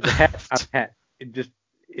it's a hat on a hat. It just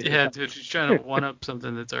it's yeah, not. dude, you're trying to one up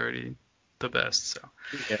something that's already the best. So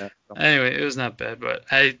Yeah. So. anyway, it was not bad, but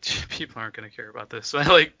I people aren't gonna care about this. So I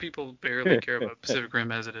like people barely care about Pacific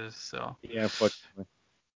Rim as it is. So Yeah, unfortunately.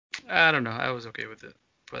 I don't know. I was okay with it,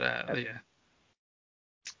 but That's, yeah.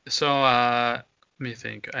 So let me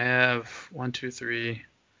think. I have one, two, three.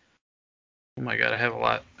 Oh my God, I have a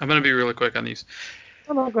lot. I'm gonna be really quick on these.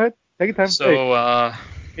 no, no, go ahead. Take your time. Hey, So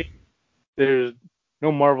there's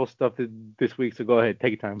no Marvel stuff this week, so go ahead.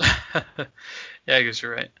 Take your time. yeah, I guess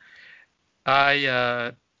you're right.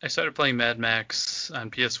 I started playing Mad Max on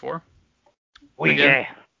PS4 Oh again. yeah.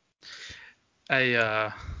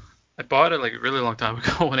 I I bought it like a really long time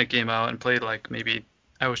ago when it came out and played like maybe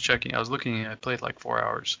I was looking, I played like 4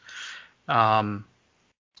 hours. Um,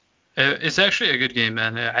 it's actually a good game,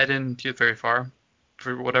 man. I didn't get very far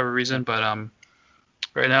for whatever reason, but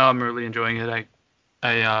right now I'm really enjoying it.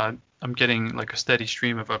 I'm getting like a steady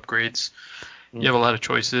stream of upgrades. You Mm, have a lot of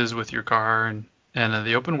choices with your car, and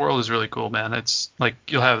the open world is really cool, man. It's like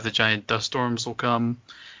you'll have the giant dust storms will come,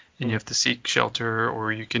 and you mm, have to seek shelter,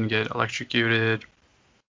 or you can get electrocuted.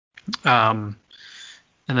 Um,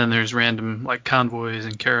 and then there's random like convoys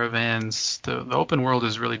and caravans. The open world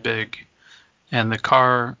is really big, and the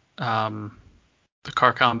car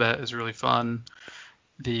combat is really fun.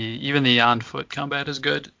 The even the on foot combat is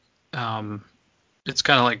good. Um, it's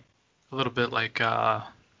kind of like a little bit like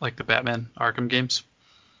the Batman Arkham games,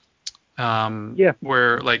 yeah.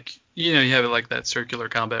 where like you have like that circular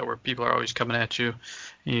combat where people are always coming at you,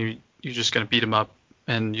 and you're just gonna beat them up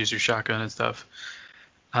and use your shotgun and stuff.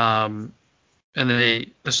 Um, and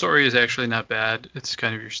the story is actually not bad. It's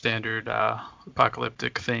kind of your standard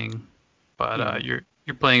apocalyptic thing, but Mm,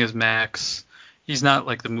 you're playing as Max. He's not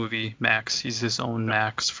like the movie Max. He's his own no.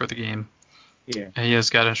 Max for the game, Yeah. and he has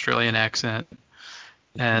got an Australian accent.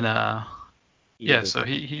 And He yeah, does so that.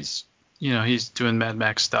 he's doing Mad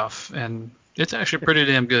Max stuff, and it's actually pretty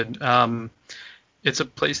damn good. It's a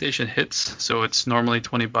PlayStation Hits, so it's normally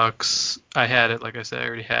 $20. I had it, like I said, I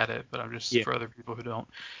already had it, but I'm just Yeah. for other people who don't.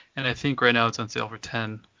 And I think right now it's on sale for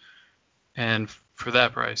 10. And for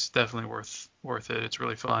that price, definitely worth it. It's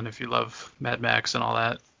really fun if you love Mad Max and all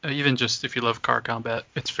that. Even just if you love car combat,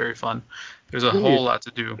 it's very fun. There's a It really is. whole lot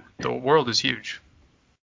to do. The world is huge.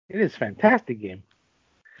 It is a fantastic game.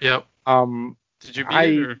 Yep. Um, Did you beat it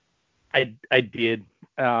I or? I did.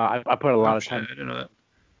 I put a Oh lot of shit, time. I didn't know that.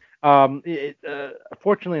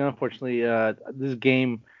 Fortunately and unfortunately, this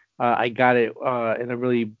game, I got it in a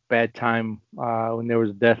really bad time when there was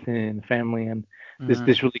a death in the family, and Hmm.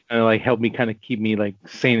 this really kind of like helped me kind of keep me like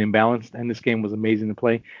sane and balanced. And this game was amazing to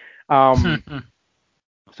play. Um,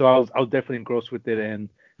 so I was definitely engrossed with it, and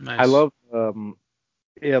I Nice. love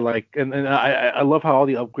yeah, like and I love how all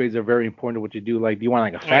the upgrades are very important to what you do. Like, do you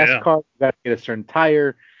want like a Oh fast yeah. car? You got to get a certain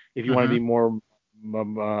tire. If you want to Hmm. be more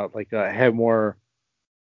have more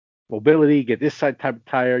mobility, get this type of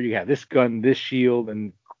tire. You have this gun, this shield,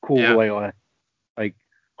 and cool Yeah. like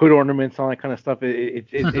hood ornaments, all that kind of stuff.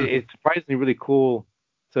 It's surprisingly really cool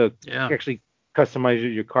to Yeah. actually customize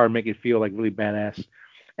your car, and make it feel like really badass.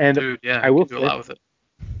 And Dude, yeah, I you will can do a say, lot with it.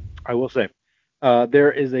 I will say,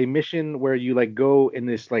 there is a mission where you like go in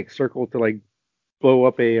this like circle to like blow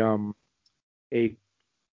up a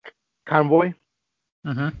convoy,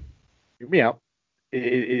 Mm-hmm. hear me out.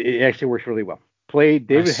 It actually works really well. Play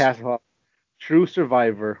David Nice. Hasselhoff, True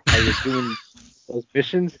Survivor, while you're doing those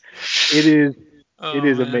missions. It is it Oh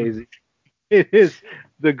is man. amazing. It is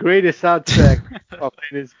the greatest soundtrack of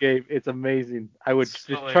this game. It's amazing. I would It's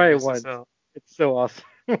just try it hilarious as once. hell. It's so awesome.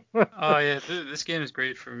 Oh yeah, this game is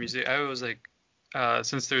great for music. I was like,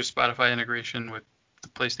 since there's Spotify integration with the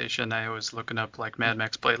PlayStation, I was looking up like Mad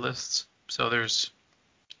Max playlists. So there's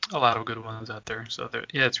a lot of good ones out there. So there,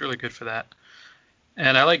 yeah, it's really good for that.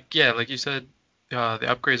 And I like, yeah, like you said, the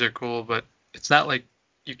upgrades are cool, but it's not like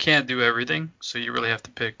you can't do everything. So you really have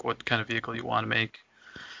to pick what kind of vehicle you want to make.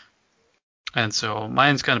 And so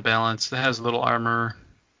mine's kind of balanced. It has a little armor,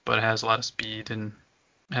 but it has a lot of speed and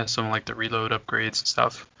has some like the reload upgrades and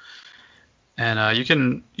stuff. And you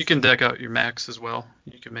can deck out your max as well.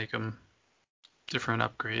 You can make them different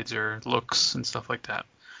upgrades or looks and stuff like that.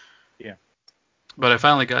 Yeah. But I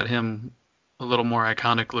finally got him a little more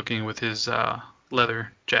iconic looking with his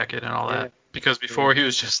leather jacket and all Yeah. that. Because Yeah. before he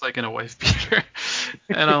was just like in a wife beater,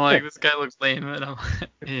 and I'm like, this guy looks lame, and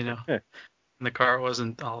and the car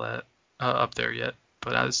wasn't all that up there yet,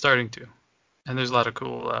 but I was starting to. And there's a lot of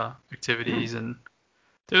cool activities, and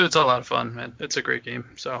dude, it's a lot of fun, man. It's a great game,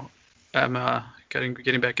 so I'm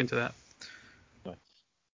getting back into that.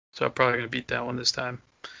 So I'm probably gonna beat that one this time.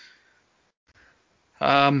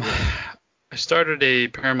 Um, Yeah. I started a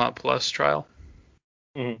Paramount Plus trial.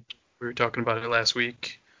 Mhm. We were talking about it last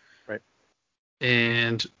week, Right.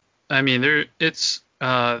 and I mean, the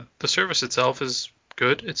service itself is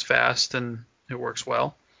good. It's fast and it works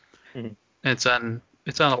well. Mhm. It's on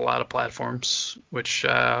a lot of platforms, which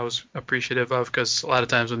I was appreciative of because a lot of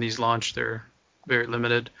times when these launch, they're very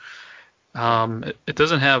limited. Yeah. It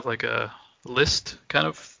doesn't have like a list kind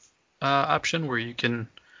of option where you can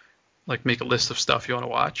like make a list of stuff you want to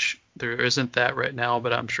watch. There isn't that right now,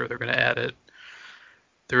 but I'm sure they're going to add it.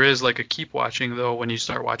 There is like a keep watching though. When you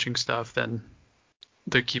start watching stuff, then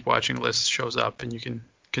the keep watching list shows up and you can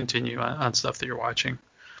continue on stuff that you're watching.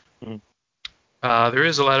 Mhm. There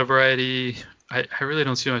is a lot of variety. I really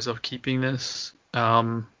don't see myself keeping this.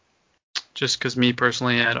 Just because me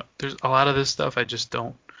personally, there's a lot of this stuff I just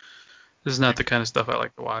don't. This is not the kind of stuff I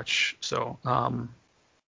like to watch. So,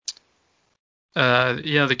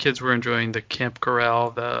 the kids were enjoying the Camp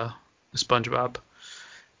Corral, the SpongeBob,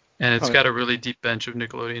 and it's Oh, got a really deep bench of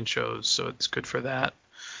Nickelodeon shows, so it's good for that.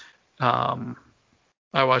 Um,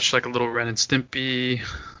 I watched like a little Ren and Stimpy,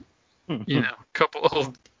 yeah. a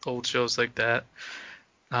couple old shows like that.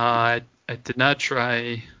 I did not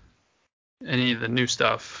try any of the new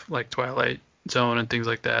stuff like Twilight Zone and things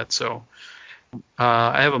like that. So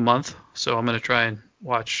I have a month, so I'm gonna try and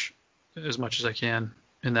watch as much as I can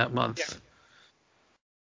in that month.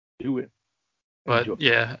 Do it. But Enjoy.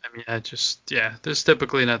 yeah, I mean, this is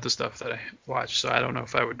typically not the stuff that I watch, so I don't know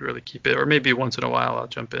if I would really keep it, or maybe once in a while I'll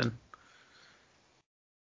jump in.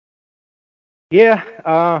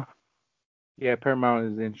 Yeah. Yeah. Paramount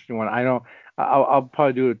is an interesting one. I know. I'll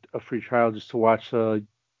probably do a free trial just to watch.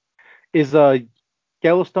 Is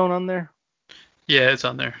Yellowstone on there? Yeah, it's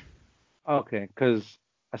on there. Okay, because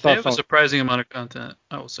I They saw have a some. surprising amount of content,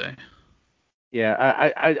 I will say.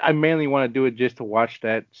 Yeah, I mainly want to do it just to watch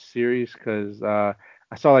that series because I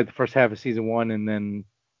saw like the first half of season one and then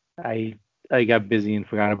I I got busy and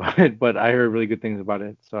forgot about it. But I heard really good things about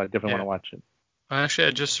it, so I definitely want Yeah. to watch it. Actually,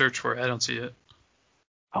 I just searched for it. I don't see it.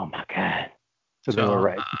 Oh my god! So So they were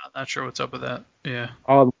right. I'm not sure what's up with that. Yeah.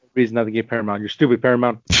 All the reason not to get Paramount. You're stupid,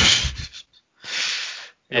 Paramount. Got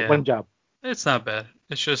Yeah. one job. It's not bad.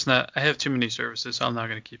 It's just not. I have too many services, so I'm not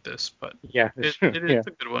gonna keep this. But Yeah, that's it true. it is Yeah.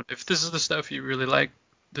 a good one. If this is the stuff you really like,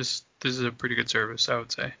 this is a pretty good service, I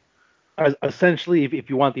would say. Essentially, if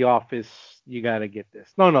you want The Office, you gotta get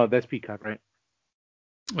this. No, no, that's Peacock, right?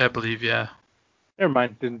 I believe, yeah. Never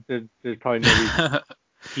mind. There's probably no reason to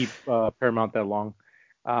keep Paramount that long.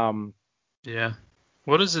 Um, Yeah.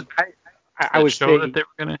 What is it? I I That would show that say. they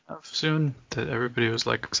were gonna have soon that everybody was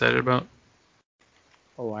like excited about?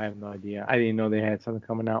 Oh, I have no idea. I didn't know they had something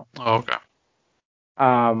coming out. Oh, okay.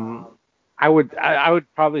 Um, I would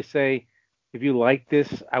probably say if you like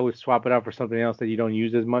this, I would swap it out for something else that you don't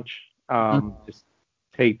use as much. Hmm. Just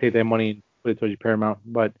take that money and put it towards your Paramount.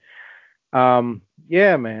 But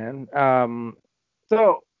yeah, man.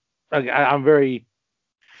 So like, I'm very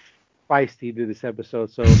feisty to this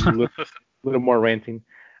episode, so a little more ranting.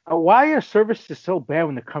 Why are services so bad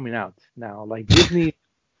when they're coming out now? Like Disney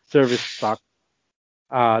service sucks.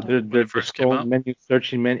 When it The first came scroll out. menu,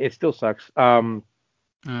 searching menu, it still sucks. Mm.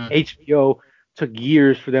 HBO took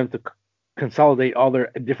years for them to consolidate all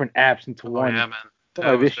their different apps into Oh one. yeah, man. So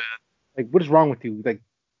That like was this, bad. like what is wrong with you? Like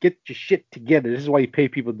get your shit together. This is why you pay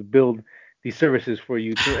people to build these services for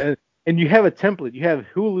you. And you have a template. You have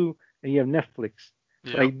Hulu and you have Netflix.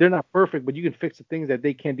 Yeah. Like they're not perfect, but you can fix the things that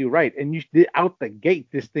they can't do right. And out the gate,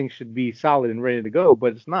 this thing should be solid and ready to go,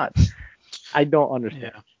 but it's not. I don't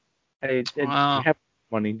understand. Yeah. You Well, have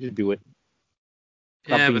money, just do it.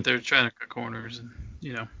 Stop yeah, but being. they're trying to cut corners, and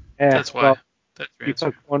Yeah, that's why. well, That's your you cut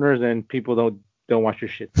answer. corners and people don't watch your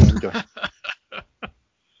shit. So enjoy.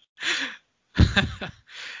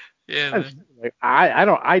 Yeah, That's, man. like,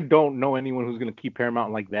 I don't know anyone who's gonna keep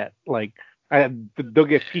Paramount like that. Like they'll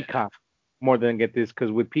get Peacock more than get this because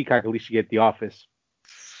with Peacock at least you get The Office.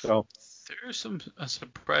 So There's a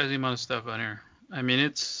surprising amount of stuff on here. I mean,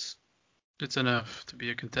 it's enough to be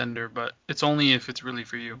a contender, but it's only if it's really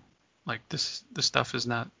for you. Like this stuff is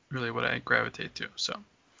not really what I gravitate to. So,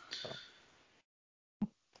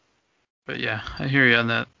 but yeah, I hear you on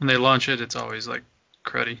that. When they launch it, it's always like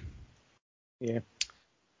cruddy. yeah.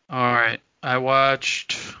 All right, I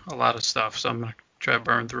watched a lot of stuff, so I'm gonna try to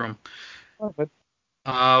burn through them. Oh, but,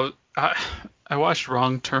 I watched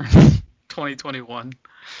Wrong Turn 2021.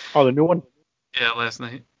 oh, the new one? Yeah, last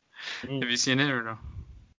night. Mm, Have you seen it or no?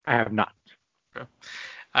 I have not. Okay.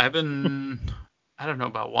 I've been, I don't know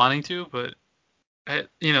about wanting to, but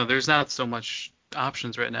there's not so much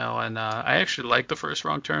options right now, and I actually like the first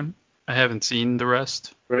Wrong Turn. I haven't seen the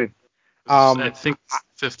rest. Right. I Um, think it's the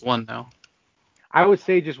fifth one now. I would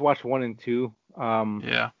say just watch 1 and 2.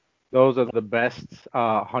 Yeah, Those are the best.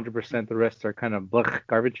 100%. The rest are kind of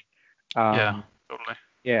garbage. yeah, Um, totally.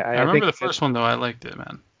 yeah, I I remember think the that first one though. I liked it,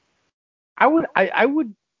 man. I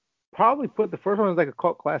would probably put the first one as like a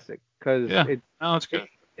cult classic because Yeah, no, it's it good.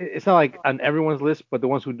 it's not like on everyone's list, but the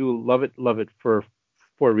ones who do love it for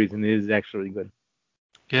a reason. It is actually good.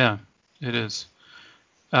 Yeah, it is.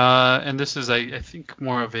 And this is, I think,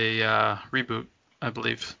 more of a reboot, I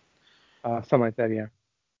believe. Something like that, yeah.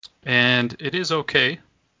 And it is okay.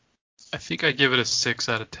 I think I give it a 6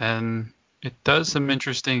 out of 10. It does some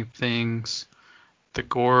interesting things. The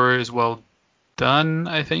gore is well done,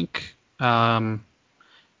 I think.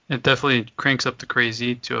 It definitely cranks up the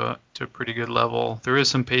crazy to a pretty good level. There is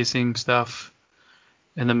some pacing stuff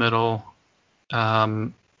in the middle.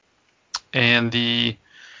 Um, and the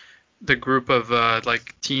group of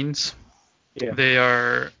like teens, Yeah, they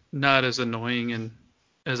are not as annoying and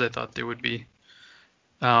as I thought they would be.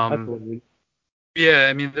 that's Um, what we. yeah,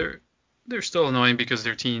 I mean they're still annoying because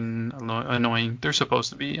they're annoying. They're supposed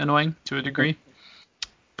to be annoying to a degree,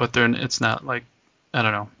 but it's not like I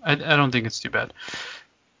don't know. I don't think it's too bad.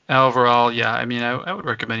 Overall, yeah, I mean I would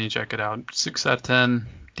recommend you check it out. 6 out of 10,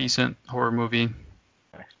 decent horror movie.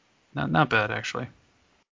 Not bad actually.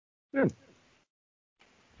 Good.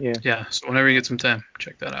 Yeah, Yeah, so whenever you get some time,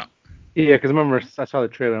 check that out. yeah. Because remember, I saw the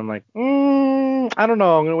trailer. I'm like, I don't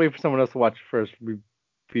know. I'm gonna wait for someone else to watch it first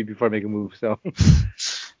before I make a move. So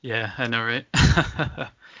Yeah, I know, right?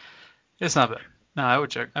 It's not bad. No, I would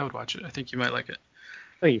check. I would watch it. I think you might like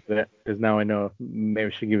thank you for that. Because now I know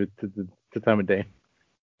maybe I should give it to the time of day.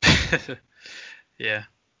 it. Yeah.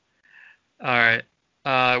 All right.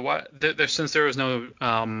 Since there was no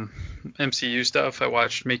MCU stuff, I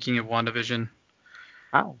watched Making of WandaVision.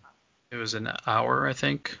 Wow. It was an hour, I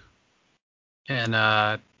think, and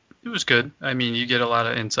it was good. I mean, you get a lot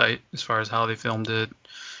of insight as far as how they filmed it.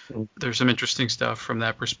 Mm, There's some interesting stuff from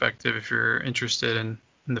that perspective if you're interested in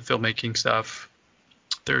the filmmaking stuff.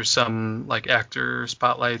 There's some like actor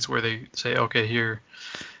spotlights where they say, okay, here,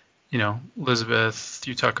 Elizabeth,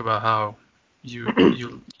 you talk about how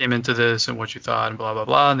you came into this and what you thought and blah blah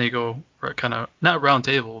blah, and they go kind of not round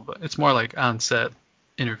table, but it's more like on set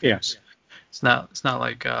yeah. interviews. It's not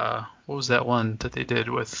like what was that one that they did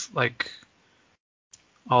with like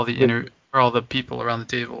With all the people around the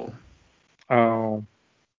table. um.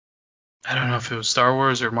 I don't know if it was Star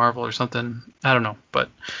Wars or Marvel or something. I don't know, but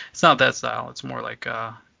it's not that style. It's more like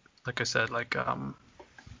I said, like on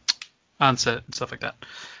set and stuff like that.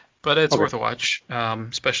 But it's Okay. worth a watch,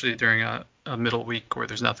 especially during a middle week where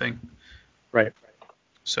there's nothing. Right.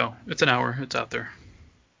 So it's an hour. It's out there.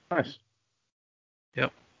 Nice.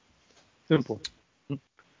 Yep. Simple.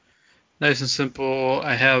 Nice and simple.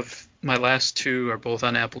 I have my last two are both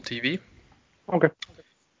on Apple TV. Okay.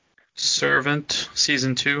 Servant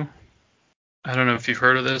season 2. I don't know if you've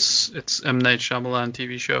heard of this. It's M Night Shyamalan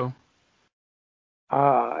TV show.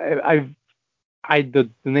 The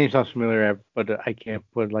name sounds familiar, but I can't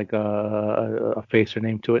put like a face or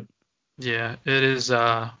name to it. Yeah, it is.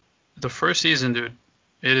 The first season, dude.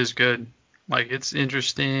 It is good. Like it's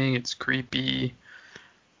interesting. It's creepy.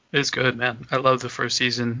 It's good, man. I love the first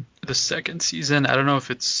season. The second season, I don't know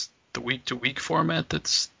if it's the week to week format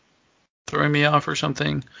that's throwing me off or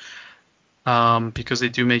something, because they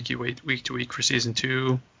do make you wait week to week for season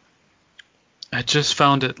 2. I just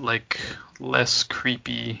found it like less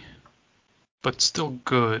creepy, but still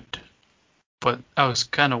good. But I was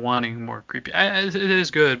kind of wanting more creepy. It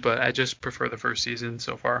is good, but I just prefer the first season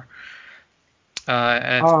so far.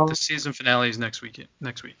 And the season finale is next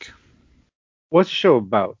week. What's the show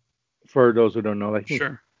about? For those who don't know, like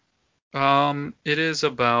Sure. It is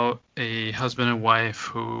about a husband and wife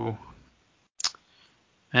who,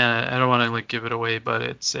 and I don't want to like give it away, but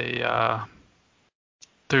it's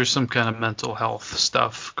there's some kind of mental health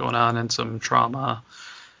stuff going on and some trauma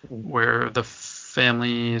where the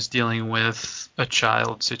family is dealing with a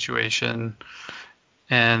child situation,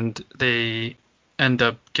 and they end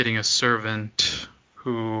up getting a servant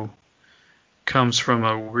who comes from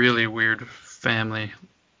a really weird family,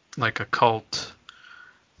 like a cult.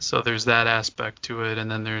 So there's that aspect to it, and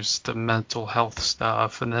then there's the mental health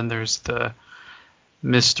stuff, and then there's the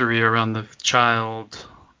mystery around the child.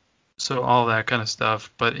 So all that kind of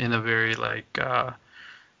stuff, but in a very like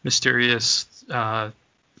mysterious,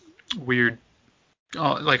 weird,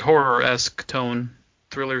 like horror-esque tone,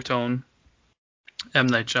 thriller tone. M.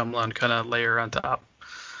 Night Shyamalan kind of layer on top.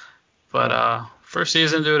 But first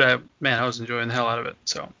season, dude, I was enjoying the hell out of it.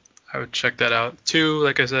 So I would check that out. 2,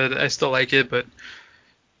 like I said, I still like it, but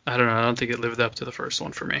I don't know. I don't think it lived up to the first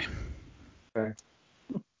one for me. Okay.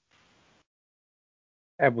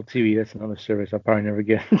 Apple TV, that's another service I'll probably never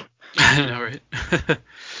get. I know, right?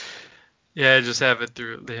 Yeah, I just have it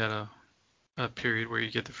through. They had a period where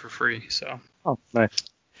you get it for free. So. Oh, nice.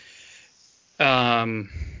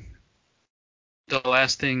 The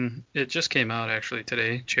last thing, it just came out actually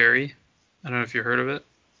today, Cherry. I don't know if you heard of it.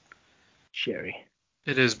 Cherry.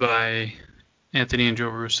 It is by Anthony and Joe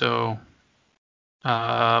Russo,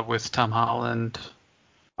 with Tom Holland.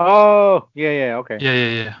 Oh, yeah, okay.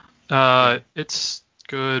 Yeah. It's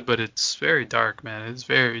good, but it's very dark, man. It's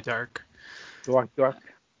very dark. Dark.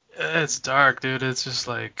 It's dark, dude. It's just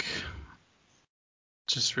like,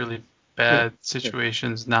 just really bad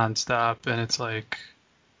situations nonstop, and it's like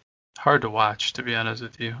hard to watch, to be honest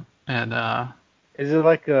with you. And is it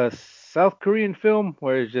like a South Korean film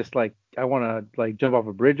where it's just like I want to like jump off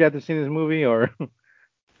a bridge after seeing this movie, or?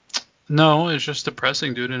 No, it's just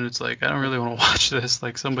depressing, dude. And it's like I don't really want to watch this.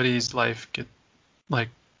 Like somebody's life get like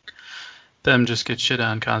them just get shit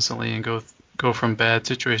on constantly and go from bad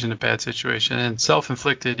situation to bad situation, and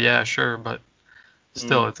self-inflicted, yeah, sure, but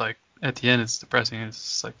still, it's like at the end it's depressing. It's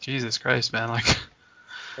just like Jesus Christ, man. Like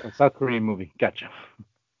A South Korean movie. Gotcha.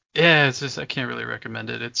 yeah, it's just I can't really recommend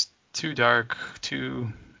it. It's too dark,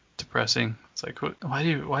 too depressing. It's like why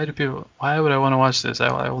would I want to watch this?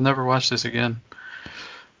 I will never watch this again.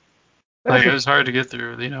 Like it was hard to get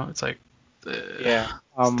through. It's like yeah.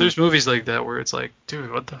 There's movies like that where it's like,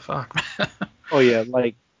 dude, what the fuck, man? Oh yeah,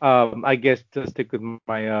 like I guess to stick with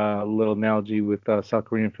my little analogy with South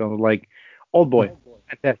Korean films, like Old Boy,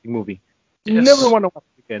 fantastic movie. Yes. Never want to watch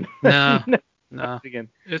it again. Nah. Never Nah. watch it again.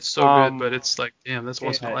 It's so good, but it's like, damn, that's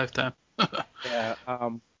once in a lifetime. Yeah.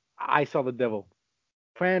 I Saw the Devil.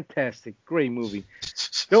 Fantastic, great movie.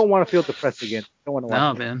 Don't want to feel depressed again. Don't want to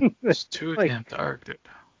watch No, it. man. It's too like, damn dark, dude.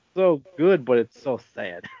 so good, but it's so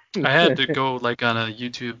sad. I had to go like on a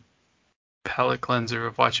YouTube palate cleanser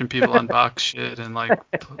of watching people unbox shit and like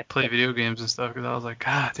play video games and stuff because I was like,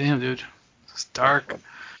 God damn, dude, it's dark.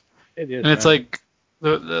 It is, And it's man. like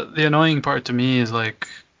the annoying part to me is like,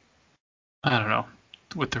 I don't know,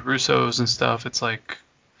 with the Russos and stuff. It's like,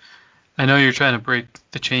 I know you're trying to break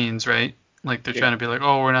the chains, right? Like they're trying to be like,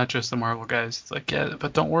 oh, we're not just the Marvel guys. It's like, yeah,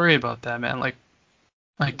 but don't worry about that, man. Like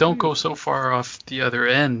don't go so far off the other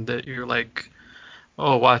end that you're like,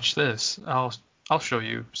 oh, watch this. I'll show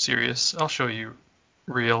you serious. I'll show you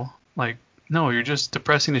real. Like, no, you're just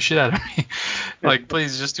depressing the shit out of me. Like,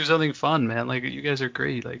 please just do something fun, man. Like, you guys are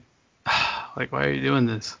great. Like, why are you doing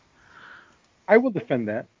this? I will defend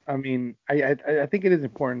that. I mean, I think it is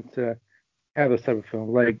important to have this type of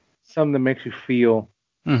film, like something that makes you feel.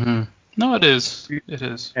 Mm-hmm. No, it is. It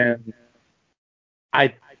is. And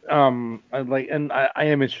I like, and I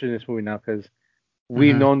am interested in this movie now because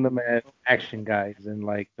we've known them as action guys and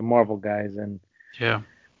like the Marvel guys, and yeah,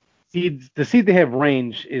 to see they have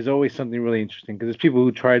range is always something really interesting because there's people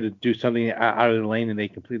who try to do something out of their lane and they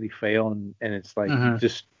completely fail, and it's like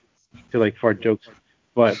just to like fart jokes,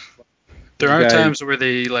 but there are times where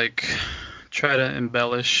they like try to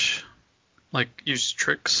embellish, like use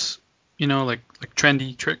tricks, like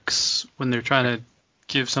trendy tricks when they're trying to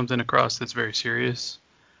give something across that's very serious.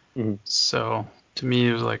 So to me,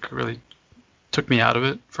 it was like really took me out of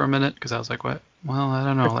it for a minute because I was like, what? Well, I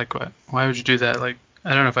don't know, like what? Why would you do that? Like,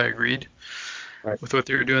 I don't know if I agreed with what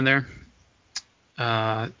they were doing there.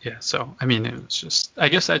 Yeah. So I mean, it was just. I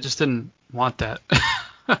guess I just didn't want that.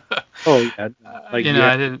 Oh yeah, like You know, you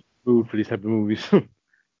have I didn't. food for these type of movies.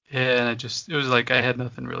 Yeah, and it was like I had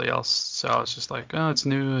nothing really else, so I was just like, oh, it's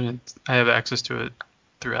new and I have access to it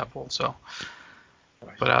through Apple, so.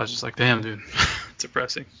 But I was just like, damn, dude, it's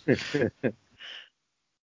depressing.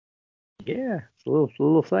 Yeah, it's a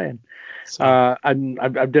little sad. So, I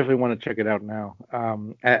definitely want to check it out now.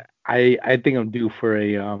 I think I'm due for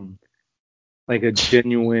a like a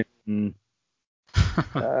genuine shit's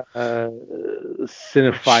getting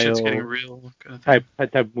cinephile real kind of thing.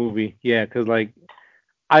 type movie. Yeah, because like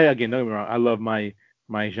I again don't get me wrong, I love my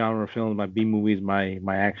genre films, my B movies, my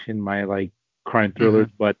action, my like crime Hmm. thrillers,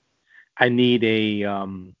 but I need a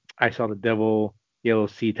I saw the devil yellow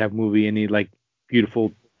sea type movie. I need like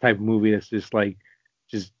beautiful type movie that's just like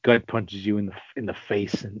just gut punches you in the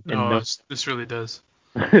face and No, no. this really does.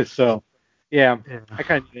 So yeah, Yeah. I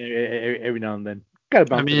kind of every now and then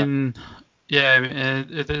gotta I bounce it out. mean, yeah, I mean,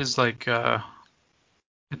 it is like,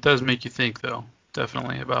 it does make you think, though,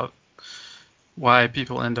 definitely about why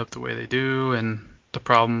people end up the way they do and the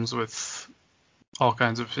problems with all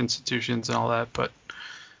kinds of institutions and all that. But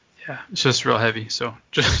yeah, it's just real heavy. So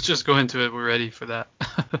just go into it. We're ready for that.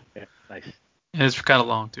 Yeah, nice. And it's kind of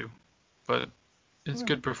long too, but it's Well,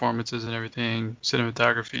 good performances and everything.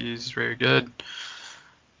 Cinematography is very good.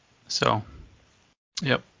 So,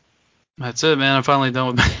 yep, that's it, man. I'm finally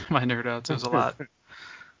done with my nerd outs. It was a lot.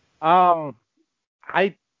 um,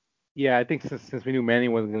 I yeah, I think since we knew Manny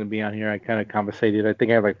wasn't gonna be on here, I kind of compensated. I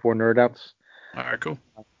think I have like four nerd outs. All right, cool.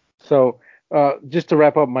 So, just to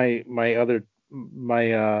wrap up my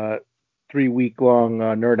 3 week long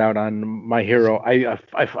nerd out on My Hero,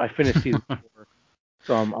 I finished season 4,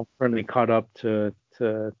 so I'm currently caught up to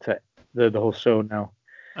the whole show now.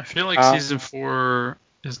 I feel like Uh, season 4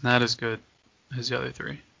 is not as good as the other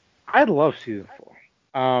three. I love season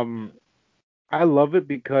 4. I love it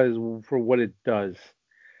because for what it does.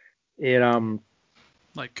 It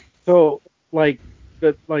Like, so like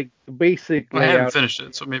the basic I haven't layout. finished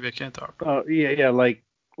it, so maybe I can't talk. Yeah, like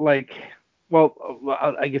well,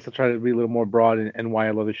 I guess I'll try to be a little more broad and why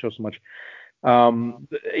I love the show so much.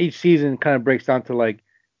 Each season kind of breaks down to like,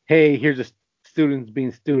 hey, here's the students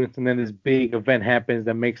being students, and then this big event happens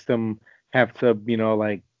that makes them have to,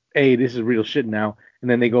 like, hey, this is real shit now, and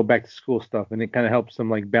then they go back to school stuff, and it kind of helps them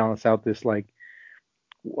like balance out this like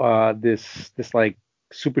this like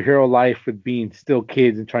superhero life with being still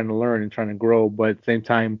kids and trying to learn and trying to grow, but at the same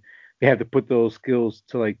time they have to put those skills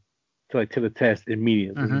to the test Hmm.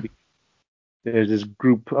 immediately. There's this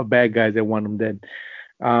group of bad guys that want them dead.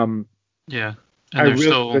 Um, Yeah, I and they're really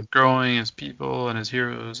still growing as people and as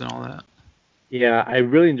heroes and all that. Yeah, I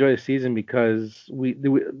really enjoy the season because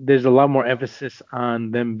there's a lot more emphasis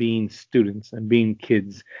on them being students and being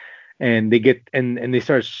kids, and they get and they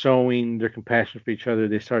start showing their compassion for each other.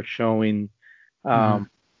 They start showing, Hmm. um,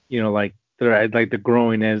 like they're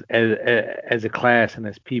growing as a class and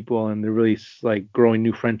as people, and they're really like growing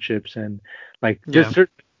new friendships and like Yeah.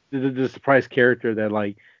 the surprise character that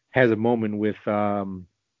like has a moment with the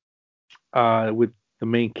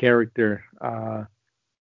main character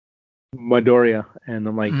Midoriya, and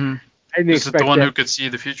I'm like, Hmm. I didn't Is it the expect one that. who could see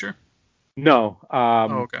the future? No, Oh,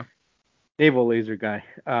 okay. naval laser guy.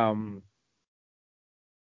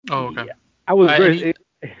 Oh, okay. Yeah, I was I mean, very.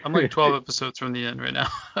 I'm like 12 episodes from the end right now.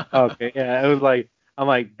 Okay, yeah, it was like I'm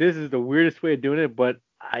like this is the weirdest way of doing it, but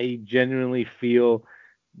I genuinely feel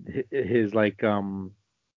his like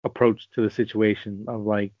approach to the situation of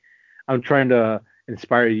like I'm trying to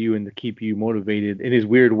inspire you and to keep you motivated in his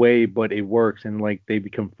weird way, but it works and like they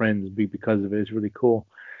become friends because of it. It's really cool.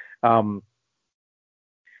 Um,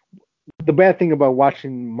 the bad thing about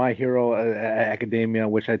watching My Hero Academia,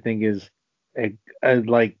 which I think is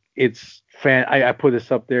like it's I put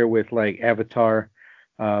this up there with like Avatar,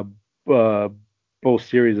 uh, uh, both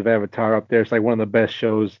series of Avatar up there. It's like one of the best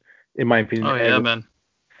shows in my opinion Oh yeah, ever.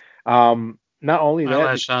 man. Not only I that,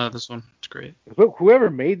 latched on to this one. It's great.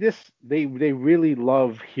 whoever made this, they really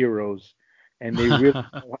love heroes, and they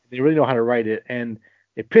really know how to write it. And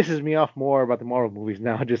it pisses me off more about the Marvel movies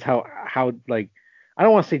now, just how like I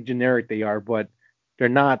don't want to say generic they are, but they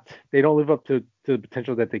don't live up to the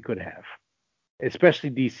potential that they could have,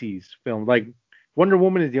 especially DC's film. Like Wonder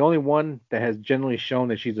Woman is the only one that has generally shown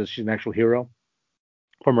that she's an actual hero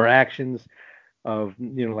from her actions of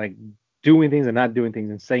like doing things and not doing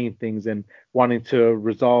things and saying things and wanting to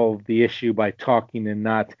resolve the issue by talking and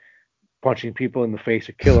not punching people in the face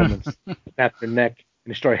or kill them and snap their neck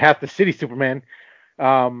and destroy half the city. Superman.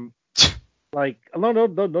 Um, like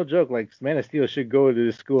no joke. Like Man of Steel should go to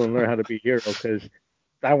this school and learn how to be a hero because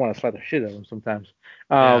I want to slap the shit out of him sometimes.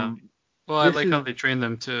 Yeah. Um, Well, I this like how is they train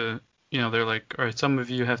them to, they're like, all right, some of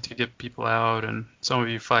you have to get people out, and some of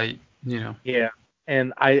you fight. yeah,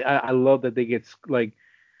 and I love that they get like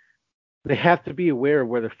they have to be aware of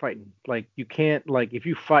where they're fighting. Like you can't like if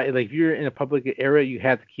you fight like if you're in a public area, you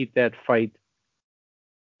have to keep that fight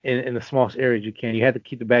in the smallest areas you can. You have to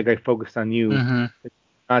keep the bad guy focused on you, Mm-hmm.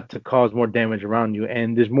 not to cause more damage around you.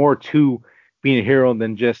 And there's more to being a hero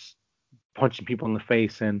than just punching people in the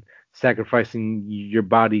face and sacrificing your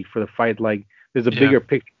body for the fight. Like there's a Yeah. bigger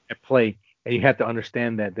picture at play, and you have to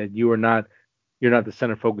understand that you're not the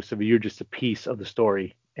center focus of it. You're just a piece of the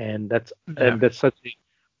story, Yeah. and that's such a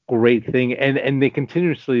great thing. And they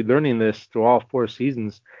continuously learning this through all 4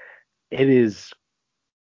 seasons. It is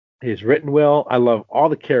it is written well. I love all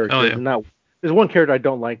the Hell characters, yeah. and not there's one character I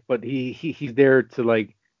don't like, but he's there to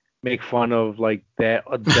like make fun of like that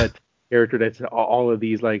character that's in all of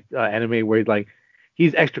these like anime where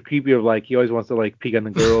he's extra creepy of like he always wants to like peek on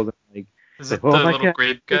the girls and like Is it's like it oh the my little god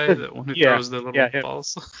grape guy, the one who yeah throws the little yeah him.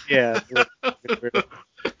 balls? Yeah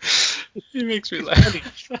He makes me he's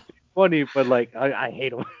laugh. funny but like I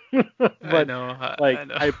hate him I but know. I like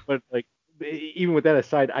know. I but like even with that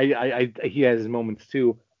aside I he has his moments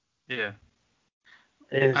too Yeah.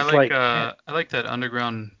 and it's just like man, I like that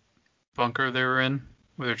underground bunker they were in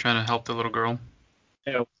where they're trying to help the little girl.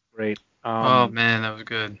 that was great Oh man, that was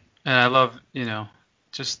good. And I love,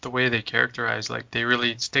 just the way they characterize, like they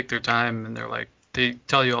really take their time and they're like they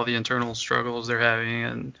tell you all the internal struggles they're having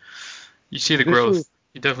and you see the this growth. was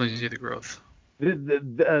You definitely see the growth.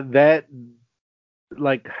 that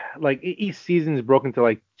like each season is broken to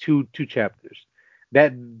like two chapters.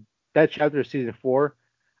 That that chapter of season 4,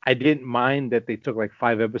 I didn't mind that they took like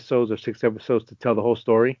 5 episodes or 6 episodes to tell the whole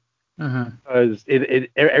story Hmm. because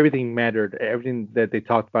everything mattered. Everything that they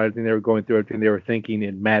talked about, everything they were going through, everything they were thinking,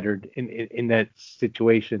 it mattered in that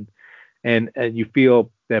situation. And you feel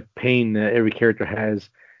that pain that every character has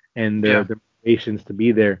and Yeah. their motivations to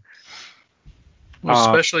be there. Well, Uh,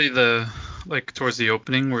 especially like towards the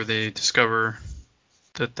opening where they discover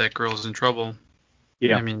that girl's in trouble. I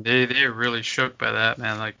yeah. mean, they're really shook by that,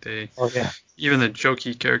 man. Like Oh yeah. even the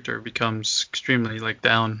jokey character becomes extremely like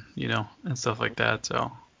down, and stuff like that.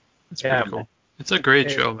 So it's Yeah, pretty man. cool. It's a great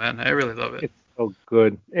It, show, man. I really love it. it's so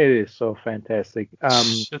good. It is so fantastic.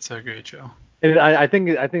 It's a great show. And I think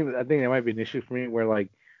that might be an issue for me where like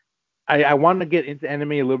I want to get into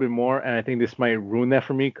anime a little bit more, and I think this might ruin that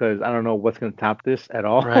for me because I don't know what's gonna top this at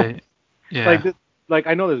all. Right. Yeah. like this, like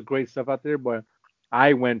I know there's great stuff out there, but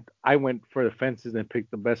I went for the fences and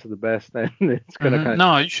picked the best of the best, and it's gonna kind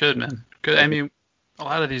No, you should, man. 'Cause, of I mean, a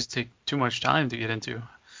lot of these take too much time to get into,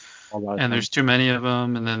 a lot of and time. there's too many of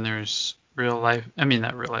them, and then there's real life. I mean,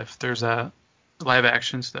 not real life. There's live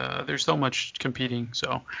action stuff. There's so much competing,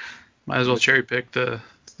 so might as well cherry pick the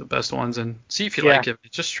best ones and see if you Yeah. like it.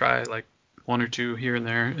 Just try like one or two here and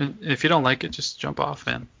there. And if you don't like it, just jump off,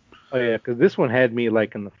 man. Oh yeah, because this one had me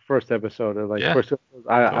like in the first episode, or like Yeah, first episode,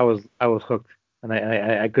 totally. I was hooked, and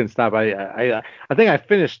I couldn't stop. I think I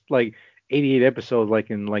finished like 88 episodes like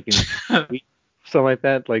in weeks, something like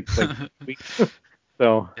that, like weeks.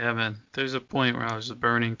 So Yeah, man. There's a point where I was just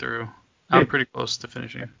burning through. I'm it pretty close to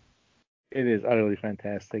finishing. is utterly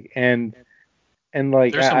fantastic, and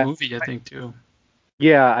like There's a movie, I think, too.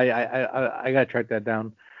 yeah, I gotta track that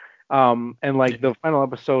down. And Yeah. like the final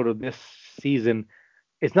episode of this season,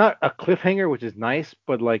 it's not a cliffhanger, which is nice,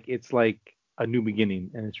 but like it's like a new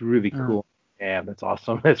beginning, and it's really Mm, cool. Yeah, that's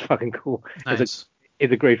awesome. That's fucking cool. nice.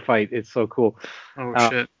 It's a great fight. It's so cool. Oh Uh,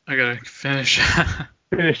 shit, I gotta finish.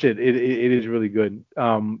 finish it. It is really good.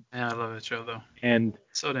 Yeah, I love that show though. And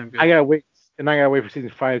So damn I good. gotta wait, I gotta wait for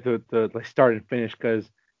season 5 to like start and finish because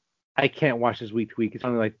I can't watch this week to week. It's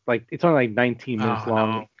only it's only like 19 minutes Oh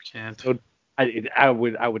long. no, can't. So I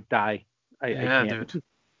would die. I Yeah, can't. dude.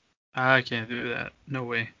 I can't do that. No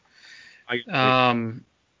way. I wait. Um,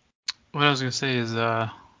 what I was gonna say is, yeah,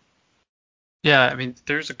 I mean,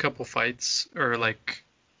 there's a couple fights or like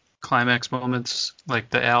climax moments, like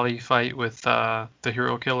the alley fight with the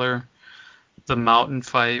hero killer, the mountain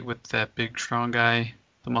fight with that big strong guy,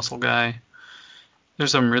 the muscle guy.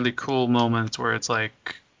 There's some really cool moments where it's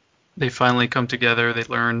like they finally come together, they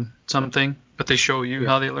learn something, but they show you Yeah.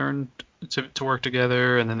 how they learned to work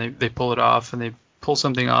together, and then they pull it off, and they pull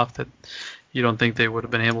something off that you don't think they would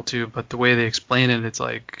have been able to, but the way they explain it, it's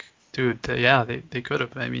like, dude, yeah, they could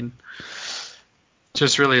have. I mean,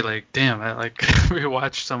 just really like, damn, I like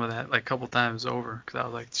rewatched some of that like a couple times over because I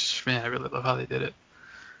was like, man, I really love how they did it.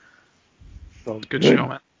 So Good show, good.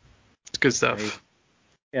 man. It's good I, stuff.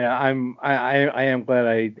 yeah, I am glad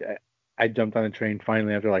I jumped on the train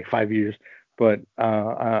finally after like 5 years. But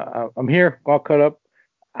I'm here, all caught up.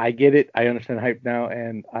 I get it. I understand hype now,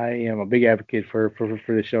 and I am a big advocate for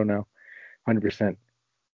the show now, 100%.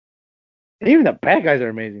 And even the bad guys are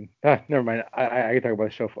amazing. Never mind. I can talk about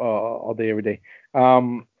the show all day, every day.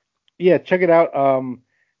 Um, yeah, check it out.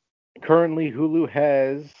 Currently Hulu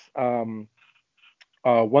has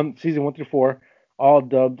one season 1 through 4, all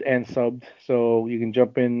dubbed and subbed, so you can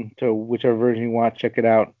jump in to whichever version you want. Check it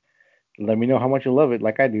out. Let me know how much you love it,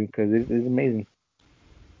 like I do, because it is amazing.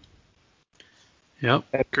 Yep,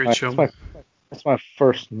 That's great my, show. that's my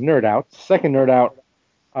first nerd out. Second nerd out.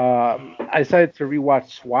 I decided to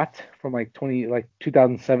rewatch SWAT from like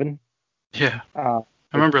 2007. Yeah, I It's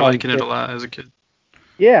remember probably liking it a lot as a kid.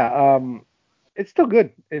 yeah. It's still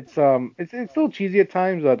good. It's still cheesy at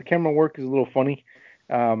times. The camera work is a little funny.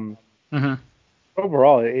 Um, Hmm.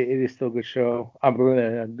 Overall, it is still a good show. A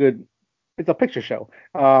good. It's a picture show.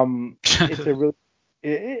 It's a really.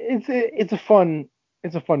 It's a fun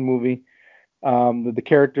movie. The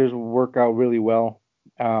characters work out really well.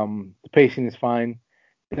 The pacing is fine.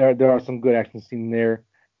 There are some good action scenes there.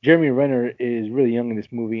 Jeremy Renner is really young in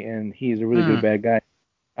this movie, and he's a really good Hmm. bad guy.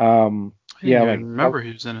 I didn't Yeah, even remember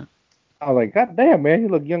he was in it. I was like, God damn, man, you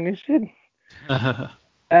look young as shit.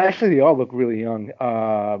 Actually, they all look really young.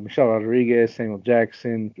 Michelle Rodriguez, Samuel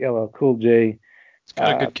Jackson, LL Cool J. It's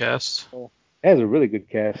got a Uh, good cast. it has a really good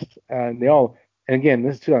cast. And they all, and again,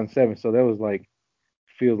 this is 2007, so that was like,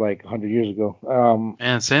 feels like 100 years ago.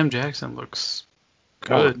 Man, Sam Jackson looks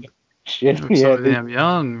Oh, good. He shit, looks yeah, so damn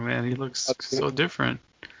young, man. He looks they so different.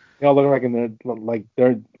 all look like in their, like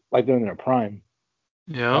they're in their prime.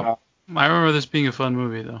 Yep. Uh, I remember this being a fun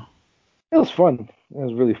movie though. it was fun. It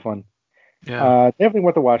was really fun. Yeah. Definitely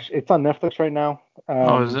worth a watch. It's on Netflix right now.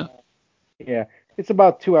 Oh, is it? Yeah, it's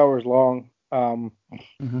about 2 hours long. Hmm.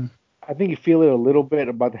 I think you feel it a little bit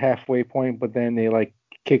about the halfway point, but then they like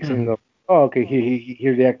kicks in and Hmm. go, oh, okay,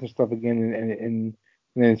 here's the action stuff again, and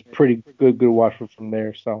then it's pretty good watch from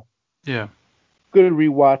there. So Yeah. good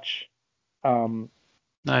rewatch. Um,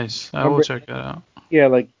 Nice. I will remember, check that out. yeah,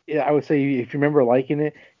 like yeah, I would say if you remember liking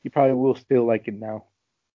it, you probably will still like it now.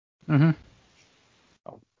 Hmm.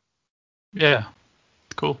 So, Yeah.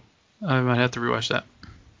 Cool. I might have to rewatch that.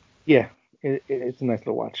 yeah, it's a nice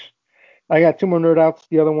little watch. I got two more nerd outs.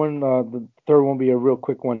 The other one, the third one will be a real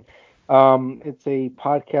quick one. It's a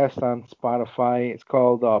podcast on Spotify. It's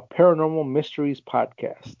called Paranormal Mysteries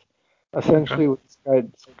Podcast. Okay. Essentially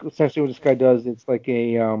what this guy does, it's like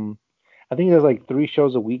I think he does like 3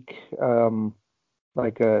 shows a week,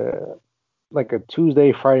 like a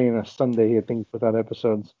Tuesday, Friday, and a Sunday. I think without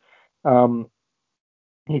episodes. Um,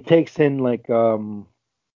 he takes in like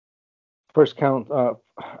first count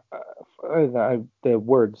the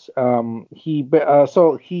words.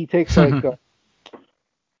 So he takes like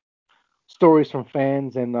stories from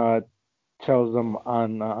fans and tells them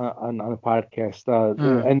on a podcast.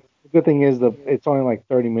 Hmm. And the good thing is it's only like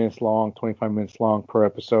 30 minutes long, 25 minutes long per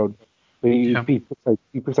episode. But Yeah. he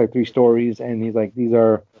puts like 3 stories, and he's like, these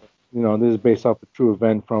are, this is based off a true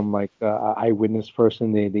event from like a eyewitness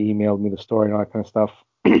person. They emailed me the story and all that kind of stuff.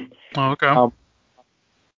 Oh, okay. Um,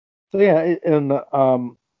 so yeah,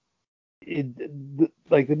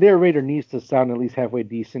 like the narrator needs to sound at least halfway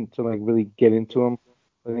decent to like really get into him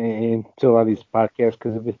into a lot of these podcasts,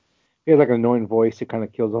 because if he has like an annoying voice, it kind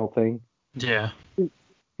of kills the whole thing. Yeah.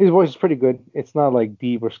 His voice is pretty good. It's not like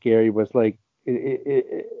deep or scary, but it's like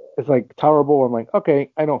it's like tolerable. I'm like, okay,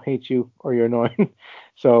 I don't hate you or you're annoying,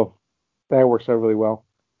 so that works out really well.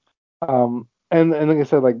 And like I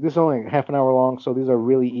said, like this is only like half an hour long, so these are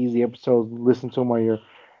really easy episodes. Listen to them while you're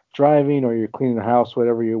driving or you're cleaning the house,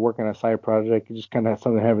 whatever you're working on a side project. You just kind of have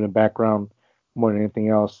something to have in the background more than anything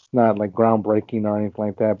else. It's not like groundbreaking or anything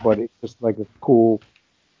like that, but it's just like a cool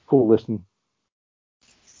listen.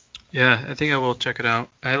 Yeah, I think I will check it out.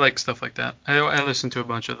 I like stuff like that. I listen to a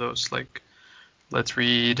bunch of those, like Let's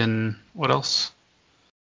Read and what else?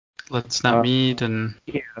 Let's Not Uh, Meet, and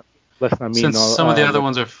yeah, let's not mean since all. some of the other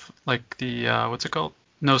ones are like the what's it called?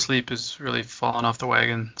 No Sleep is really falling off the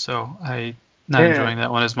wagon, so I not Yeah. enjoying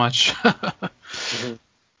that one as much. Mhm.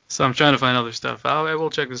 So I'm trying to find other stuff. I will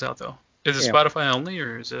check this out though. Is it Yeah. Spotify only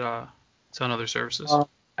or is it it's on other services?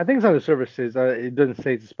 I think it's on the services. It doesn't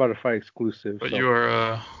say it's a Spotify exclusive, But so you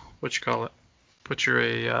are what you call it? But you're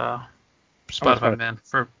a I'm a Spotify Spotify. man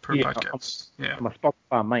for per Yeah, podcast. Yeah. I'm a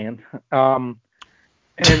Spotify man.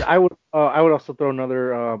 And I would also throw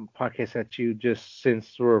another podcast at you, just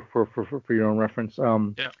since for your own reference.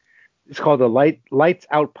 Yeah. It's called the Lights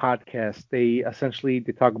Out podcast. They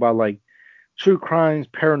talk about like true crimes,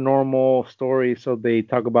 paranormal stories. So they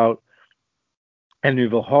talk about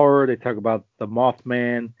Amityville Horror. They talk about the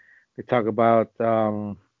Mothman. They talk about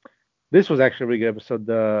This was actually a really good episode.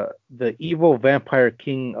 The evil vampire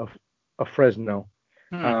king of Fresno.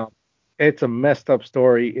 Hmm. Um, it's a messed up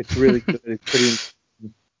story. It's really good. It's pretty.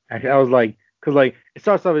 I was like, cause like it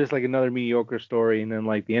starts off as just like another mediocre story, and then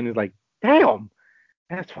like the end is like, damn,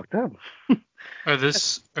 that's fucked up. Are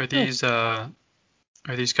these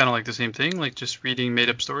kind of like the same thing, like just reading made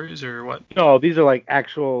up stories or what? No, these are like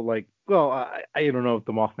actual like. Well, I don't know if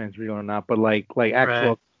the Mothman's real or not, but like Right.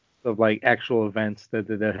 actual of like actual events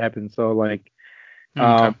that happened. So like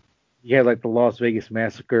Okay. you had like the Las Vegas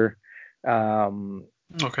massacre. Um,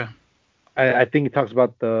 Okay. I think it talks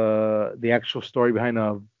about the actual story behind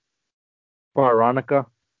Veronica,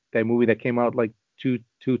 that movie that came out like two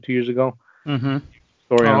years ago. Mm-hmm.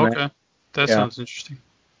 Story on Oh, that. okay. That Yeah. sounds interesting.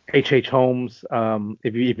 H. Holmes.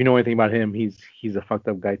 If you know anything about him, he's a fucked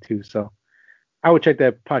up guy too. So I would check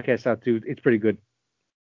that podcast out too. It's pretty good.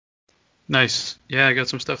 Nice. Yeah, I got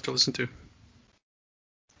some stuff to listen to.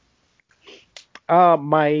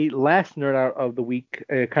 My last nerd out of the week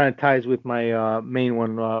kind of ties with my main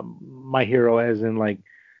one, my hero, as in like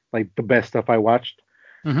the best stuff I watched.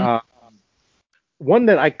 Mm-hmm. Uh, One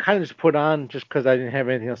that I kind of just put on just because I didn't have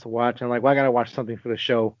anything else to watch, and like, well, I gotta watch something for the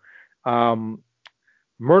show. Um,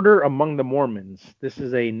 Murder Among the Mormons. This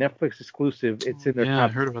is a Netflix exclusive. It's in their Yeah, I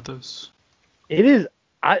top. heard about this. It is.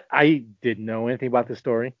 I didn't know anything about this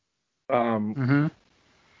story. Um, Mm-hmm.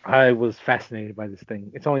 I was fascinated by this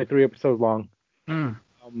thing. It's only 3 episodes long. Mm.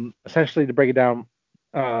 Essentially, to break it down,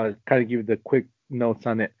 kind of give you the quick notes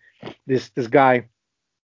on it. This guy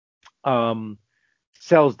um,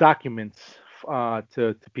 sells documents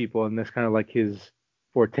to people, and that's kind of like his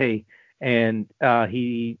forte. And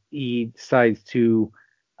he decides to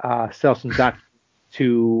sell some documents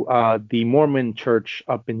to the Mormon church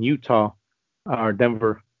up in Utah or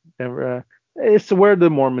Denver. Denver. It's where the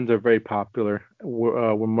Mormons are very popular.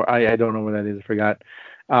 I don't know where that is. I forgot.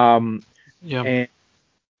 Um, Yeah.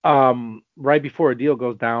 and right before a deal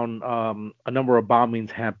goes down, a number of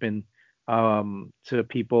bombings happen to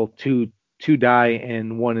people. Two die,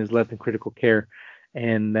 and one is left in critical care.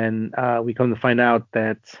 And then we come to find out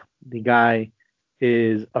that the guy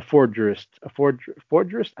is a forgerist.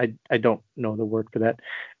 Forgerist? I don't know the word for that.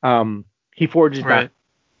 He forges Right. documents,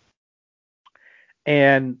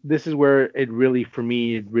 and this is where it really, for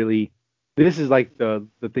me, this is like the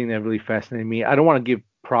thing that really fascinated me. I don't want to give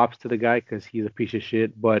props to the guy because he's a piece of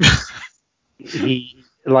shit, but he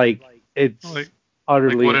like it's like what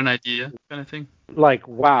utterly an idea kind of thing. like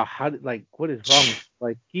wow, like what is wrong with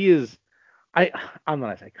like he is. I'm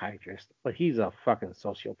not a psychiatrist, but he's a fucking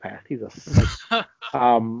sociopath. He's a This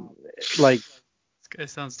um like guy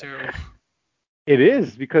sounds terrible. it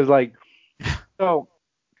is because like so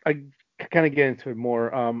I kind of get into it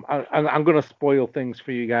more. I'm gonna spoil things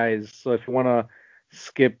for you guys, so if you wanna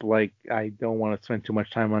skip, like I don't want to spend too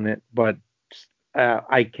much time on it, but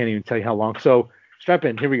I can't even tell you how long. So strap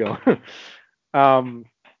in. Here we go. um,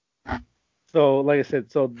 so like I said,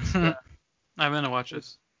 I'm gonna watch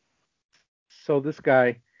this. so this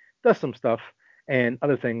guy does some stuff and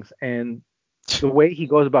other things, and the way he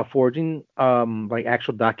goes about forging like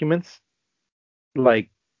actual documents, like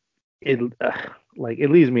it like it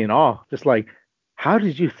leaves me in awe. Just like, how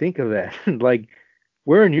did you think of that? Like,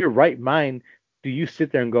 where in your right mind do you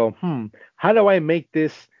sit there and go, how do I make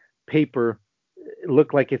this paper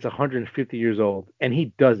look like it's 150 years old? And he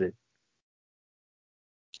does it.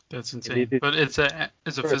 That's And it insane. is But it's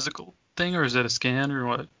a physical thing or is it a scan or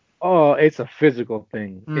what? oh, it's a physical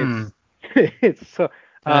thing. Hmm. It's so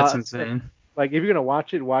That's uh insane. like if you're gonna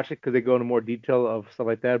watch it because they go into more detail of stuff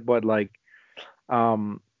like that. But like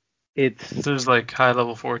um it's There's like high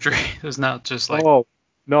level forgery. There's not just like oh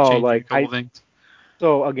no, changing a like couple things.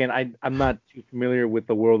 so again I'm not too familiar with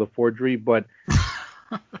the world of forgery, but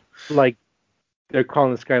like they're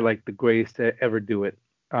calling this guy like the greatest to ever do it.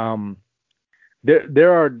 Um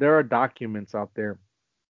there are documents out there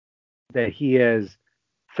that he has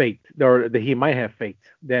faked or that he might have faked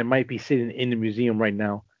that might be sitting in the museum right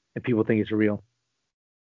now and people think it's real.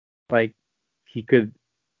 Like he could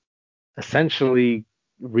essentially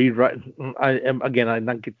rewrite. I am again. I'm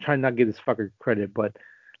not trying not to give this fucker credit, but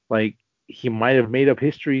like he might have made up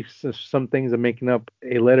history. Some things are making up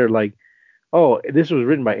a letter like, oh, this was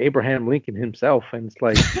written by Abraham Lincoln himself, and it's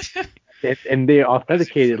like, and they Is he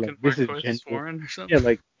authenticated like fucking this is Marquez genuine. Warren or Yeah, something?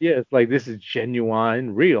 like yeah, it's like this is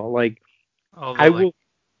genuine, real. Like All the I like will.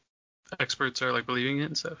 experts are like believing it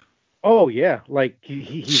and stuff. Oh yeah, like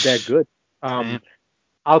he's that good. Damn.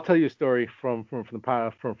 I'll tell you a story from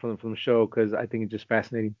the from the show because I think it's just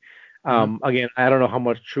fascinating. Hmm. Again, I don't know how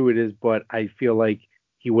much true it is, but I feel like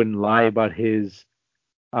he wouldn't lie about his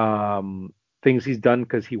things he's done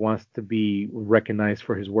because he wants to be recognized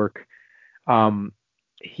for his work. Um,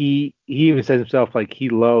 he even says himself like he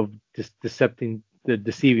loved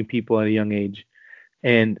deceiving people at a young age.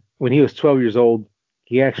 And when he was 12 years old,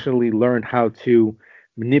 he actually learned how to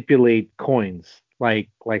manipulate coins, like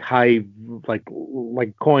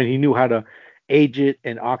coin. He knew how to age it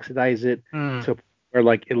and oxidize it Hmm. to where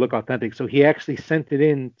like it looked authentic. So he actually sent it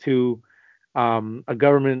in to a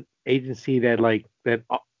government agency that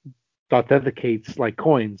authenticates like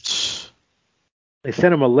coins. They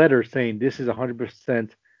sent him a letter saying this is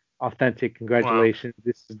 100% authentic. Wow. Congratulations,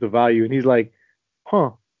 this is the value. And he's like,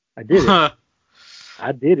 huh, I did it.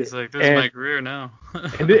 I did He's it. like, this is my career now.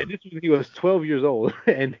 This was when he was 12 years old,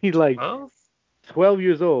 and he like Well, 12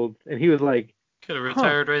 years old, and he was like, could have huh,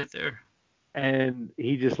 retired right there. and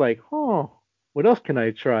he just like, huh, what else can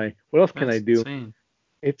I try? What else can I That's do? insane.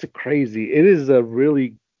 It's a crazy. It is a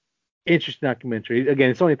really interesting documentary.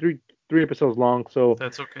 Again, it's only three episodes long, so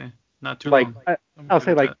That's okay. Not too like long. I'm I'll good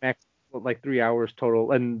say with like that. max like 3 hours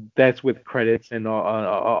total, and that's with credits and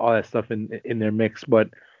all that stuff in their mix. But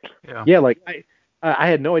Yeah. yeah, like I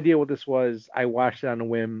had no idea what this was. I watched it on a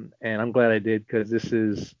whim, and I'm glad I did because this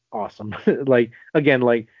is awesome. Like again,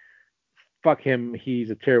 like fuck him, he's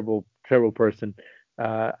a terrible person.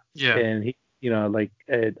 Uh, Yeah. and he, like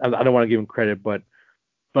I don't want to give him credit, but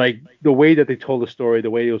like the way that they told the story, the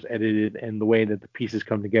way it was edited, and the way that the pieces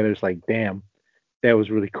come together, it's like damn, that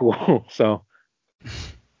was really cool. So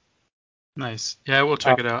Nice. Yeah, I will uh,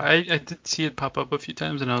 check it out. I did see it pop up a few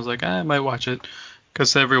times, and I was like, I might watch it,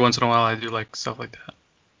 because every once in a while I do like stuff like that.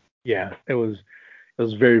 yeah, it was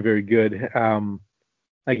very good.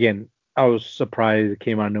 Again, I was surprised it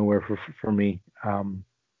came out of nowhere for me.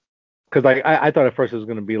 Because I thought at first it was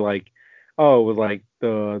gonna be like, oh, it was like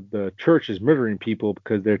the church is murdering people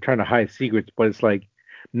because they're trying to hide secrets, but it's like,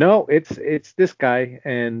 no, it's this guy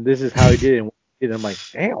and this is how he did it. And I'm like,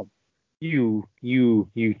 damn, you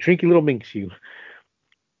trinky little minx, you.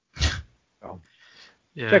 So,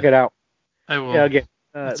 check Yeah, it out. I Yeah, will. again,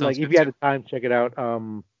 That like sounds if good you had too. the time, check it out.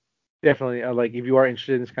 Definitely, like if you are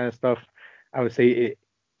interested in this kind of stuff, I would say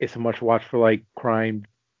it's a much watch for like crime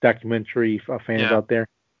documentary fans Yeah, out there.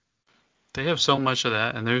 they have so much of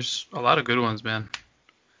that, and there's a lot of good ones, man.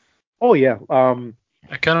 Oh yeah,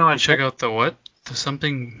 I kind of want the to check out the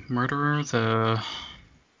something murderer, the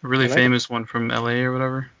really Night. famous one from LA or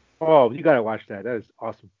whatever. Oh, you gotta watch that. That is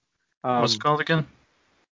awesome. What's it Um, called again?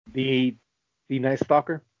 the Night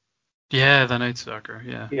Stalker. Yeah, the Night Stalker.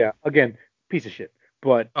 Yeah. Yeah, again, piece of shit.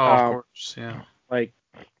 But Oh, of course. Yeah. like,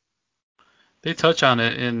 They touch on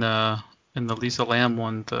it in the Lisa Lamb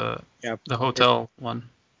one, yeah, the it, hotel one.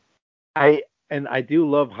 I do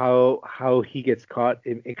love how he gets caught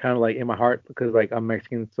in kind of like in my heart because like I'm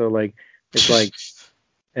Mexican, so like it's like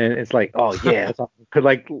and it's like oh yeah, that's awesome. Cause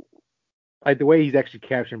like the way he's actually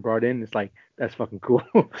captured and brought in, it's like that's fucking cool.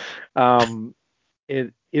 um,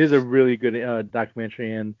 it is a really good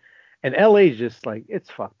documentary and LA is just like it's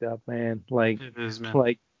fucked up, man. It is,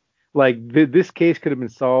 man. Like this case could have been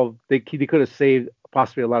solved. They could have saved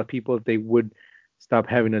possibly a lot of people if they would stop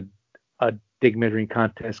having a dick measuring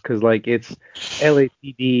contest because like it's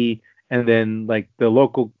LAPD and then like the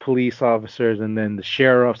local police officers and then the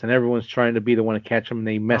sheriffs and everyone's trying to be the one to catch him and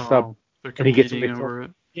they mess up Oh, they're and he gets competing away so over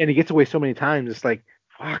it. yeah and he gets away so many times. It's like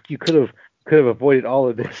fuck, you could have avoided all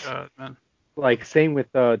of Oh my this. God, man. Like same with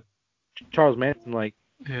Charles Manson. Like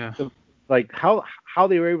Yeah. the like how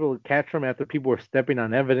they were able to catch him after people were stepping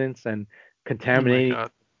on evidence and Oh my contaminating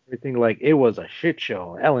God. everything. Like it was a shit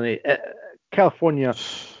show. California,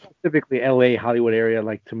 specifically LA, Hollywood area,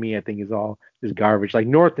 like to me, I think is all is garbage. Like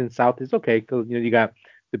north and south is okay because you got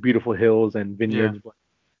the beautiful hills and Yeah. vineyards, but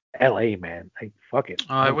LA, man, like fuck it.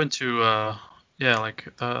 I went to yeah, like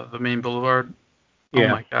the main boulevard. Oh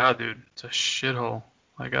Yeah, my God, dude, it's a shithole.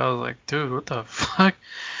 Like I was like, dude, what the fuck?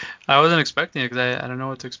 I wasn't expecting it because I don't know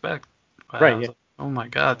what to expect. But I right. was Yeah, like, oh my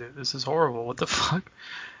God, dude, this is horrible. What the fuck?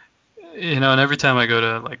 And every time I go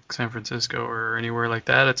to like San Francisco or anywhere like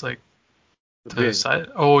that, it's like the the big. side.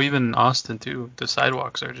 Oh, even Austin too. The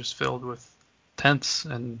sidewalks are just filled with tents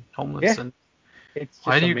and homeless. Yeah, And it's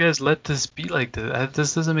why just do you amazing. guys let this be like this?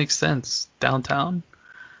 This doesn't make sense. Downtown,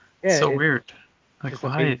 it's Yeah, so it's weird. Like just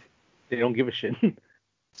amazing. why? They don't give a shit.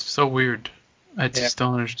 It's so weird. I Yeah, just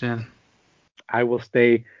don't understand. I will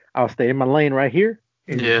stay. I'll stay in my lane right here.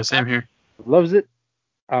 And Yeah, same here. loves it.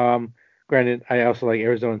 Um, Granted, I also like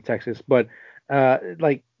Arizona and Texas, but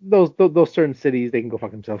like those certain cities, they can go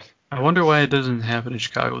fuck themselves. I wonder why it doesn't happen in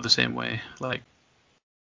Chicago the same way. Like,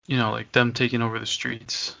 like them taking over the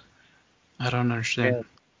streets. I don't understand. Yeah, Well,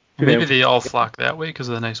 too maybe damn. they all flock that way because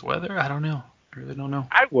of the nice weather. I don't know. I really don't know.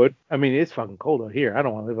 I would. I mean, it's fucking cold out here. I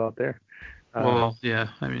don't want to live out there. Uh, Well, yeah,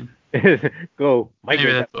 I mean, go maybe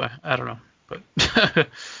migrate that. that's why. I don't know.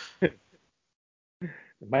 But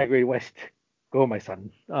Migrate west, go, my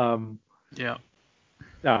son. yeah,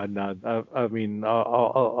 No. I mean,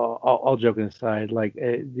 all joking aside, like,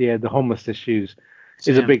 yeah, the homeless issues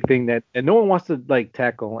is a Sam. big thing that and no one wants to like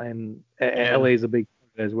tackle, and Yeah. LA is a big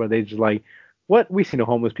thing as where they just like, what? We see no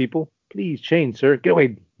homeless people. Please change, sir. Get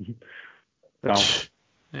away. So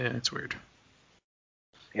Yeah, it's weird.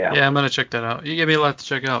 yeah, Yeah, I'm gonna check that out. You gave me a lot to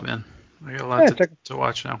check out, man. I got a lot yeah, check. to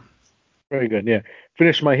watch now. Very good. Yeah,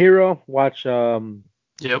 finish My Hero. Watch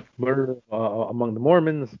Yep. Murder Among the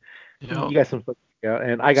Mormons. Yep. You got some stuff to check out,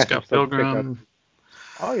 and I got some Scott stuff to check out. Pilgrim.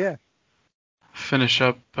 Oh yeah, Finish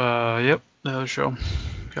up. Yep. The other show.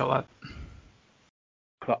 Got a lot.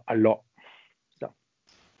 got a lot. So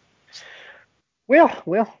well.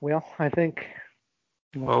 I think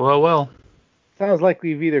Well. sounds like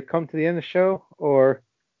we've either come to the end of the show, or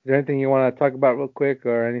is there anything you want to talk about real quick,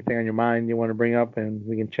 or anything on your mind you want to bring up, and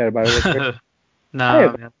we can chat about it real quick. Yeah,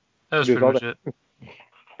 Nah, man. That was do this pretty all much day. it.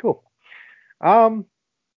 Cool. Um,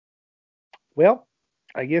 well,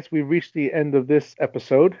 I guess we've reached the end of this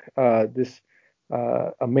episode. This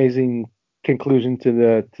amazing conclusion to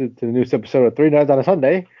the newest episode of Three Nerds on a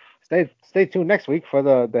Sunday. Stay tuned next week for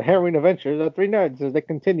the harrowing adventures of Three Nerds as they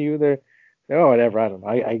continue their oh whatever, I don't know.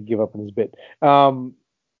 I give up on this bit.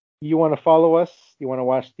 You want to follow us? You want to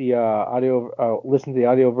watch the listen to the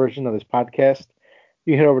audio version of this podcast?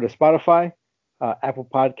 You can head over to Spotify, Apple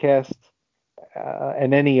Podcast,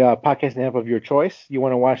 and any podcasting app of your choice. You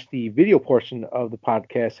want to watch the video portion of the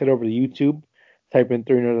podcast? Head over to YouTube, type in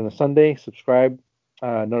Three Nerds on a Sunday, subscribe,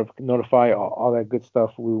 notify all that good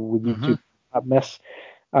stuff with Mm-hmm. YouTube. Not mess.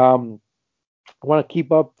 I want to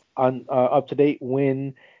keep up to date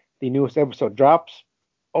when the newest episode drops.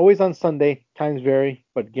 Always on Sunday. Times vary,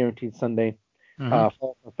 but guaranteed Sunday. Mm-hmm.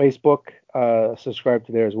 Follow us on Facebook. Subscribe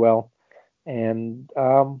to there as well. And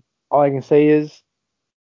all I can say is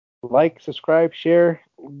like, subscribe, share.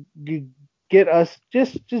 Get us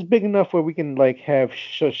just big enough where we can like have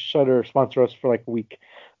Shutter sponsor us for like a week.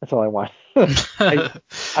 That's all I want.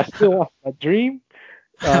 I still want my dream.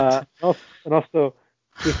 And also,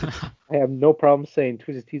 I have no problem saying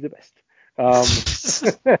Twisted Tea's the best.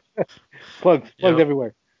 Plugs Yep.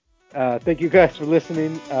 everywhere. Thank you guys for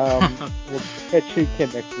listening. We'll catch you again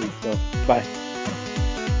next week. So bye.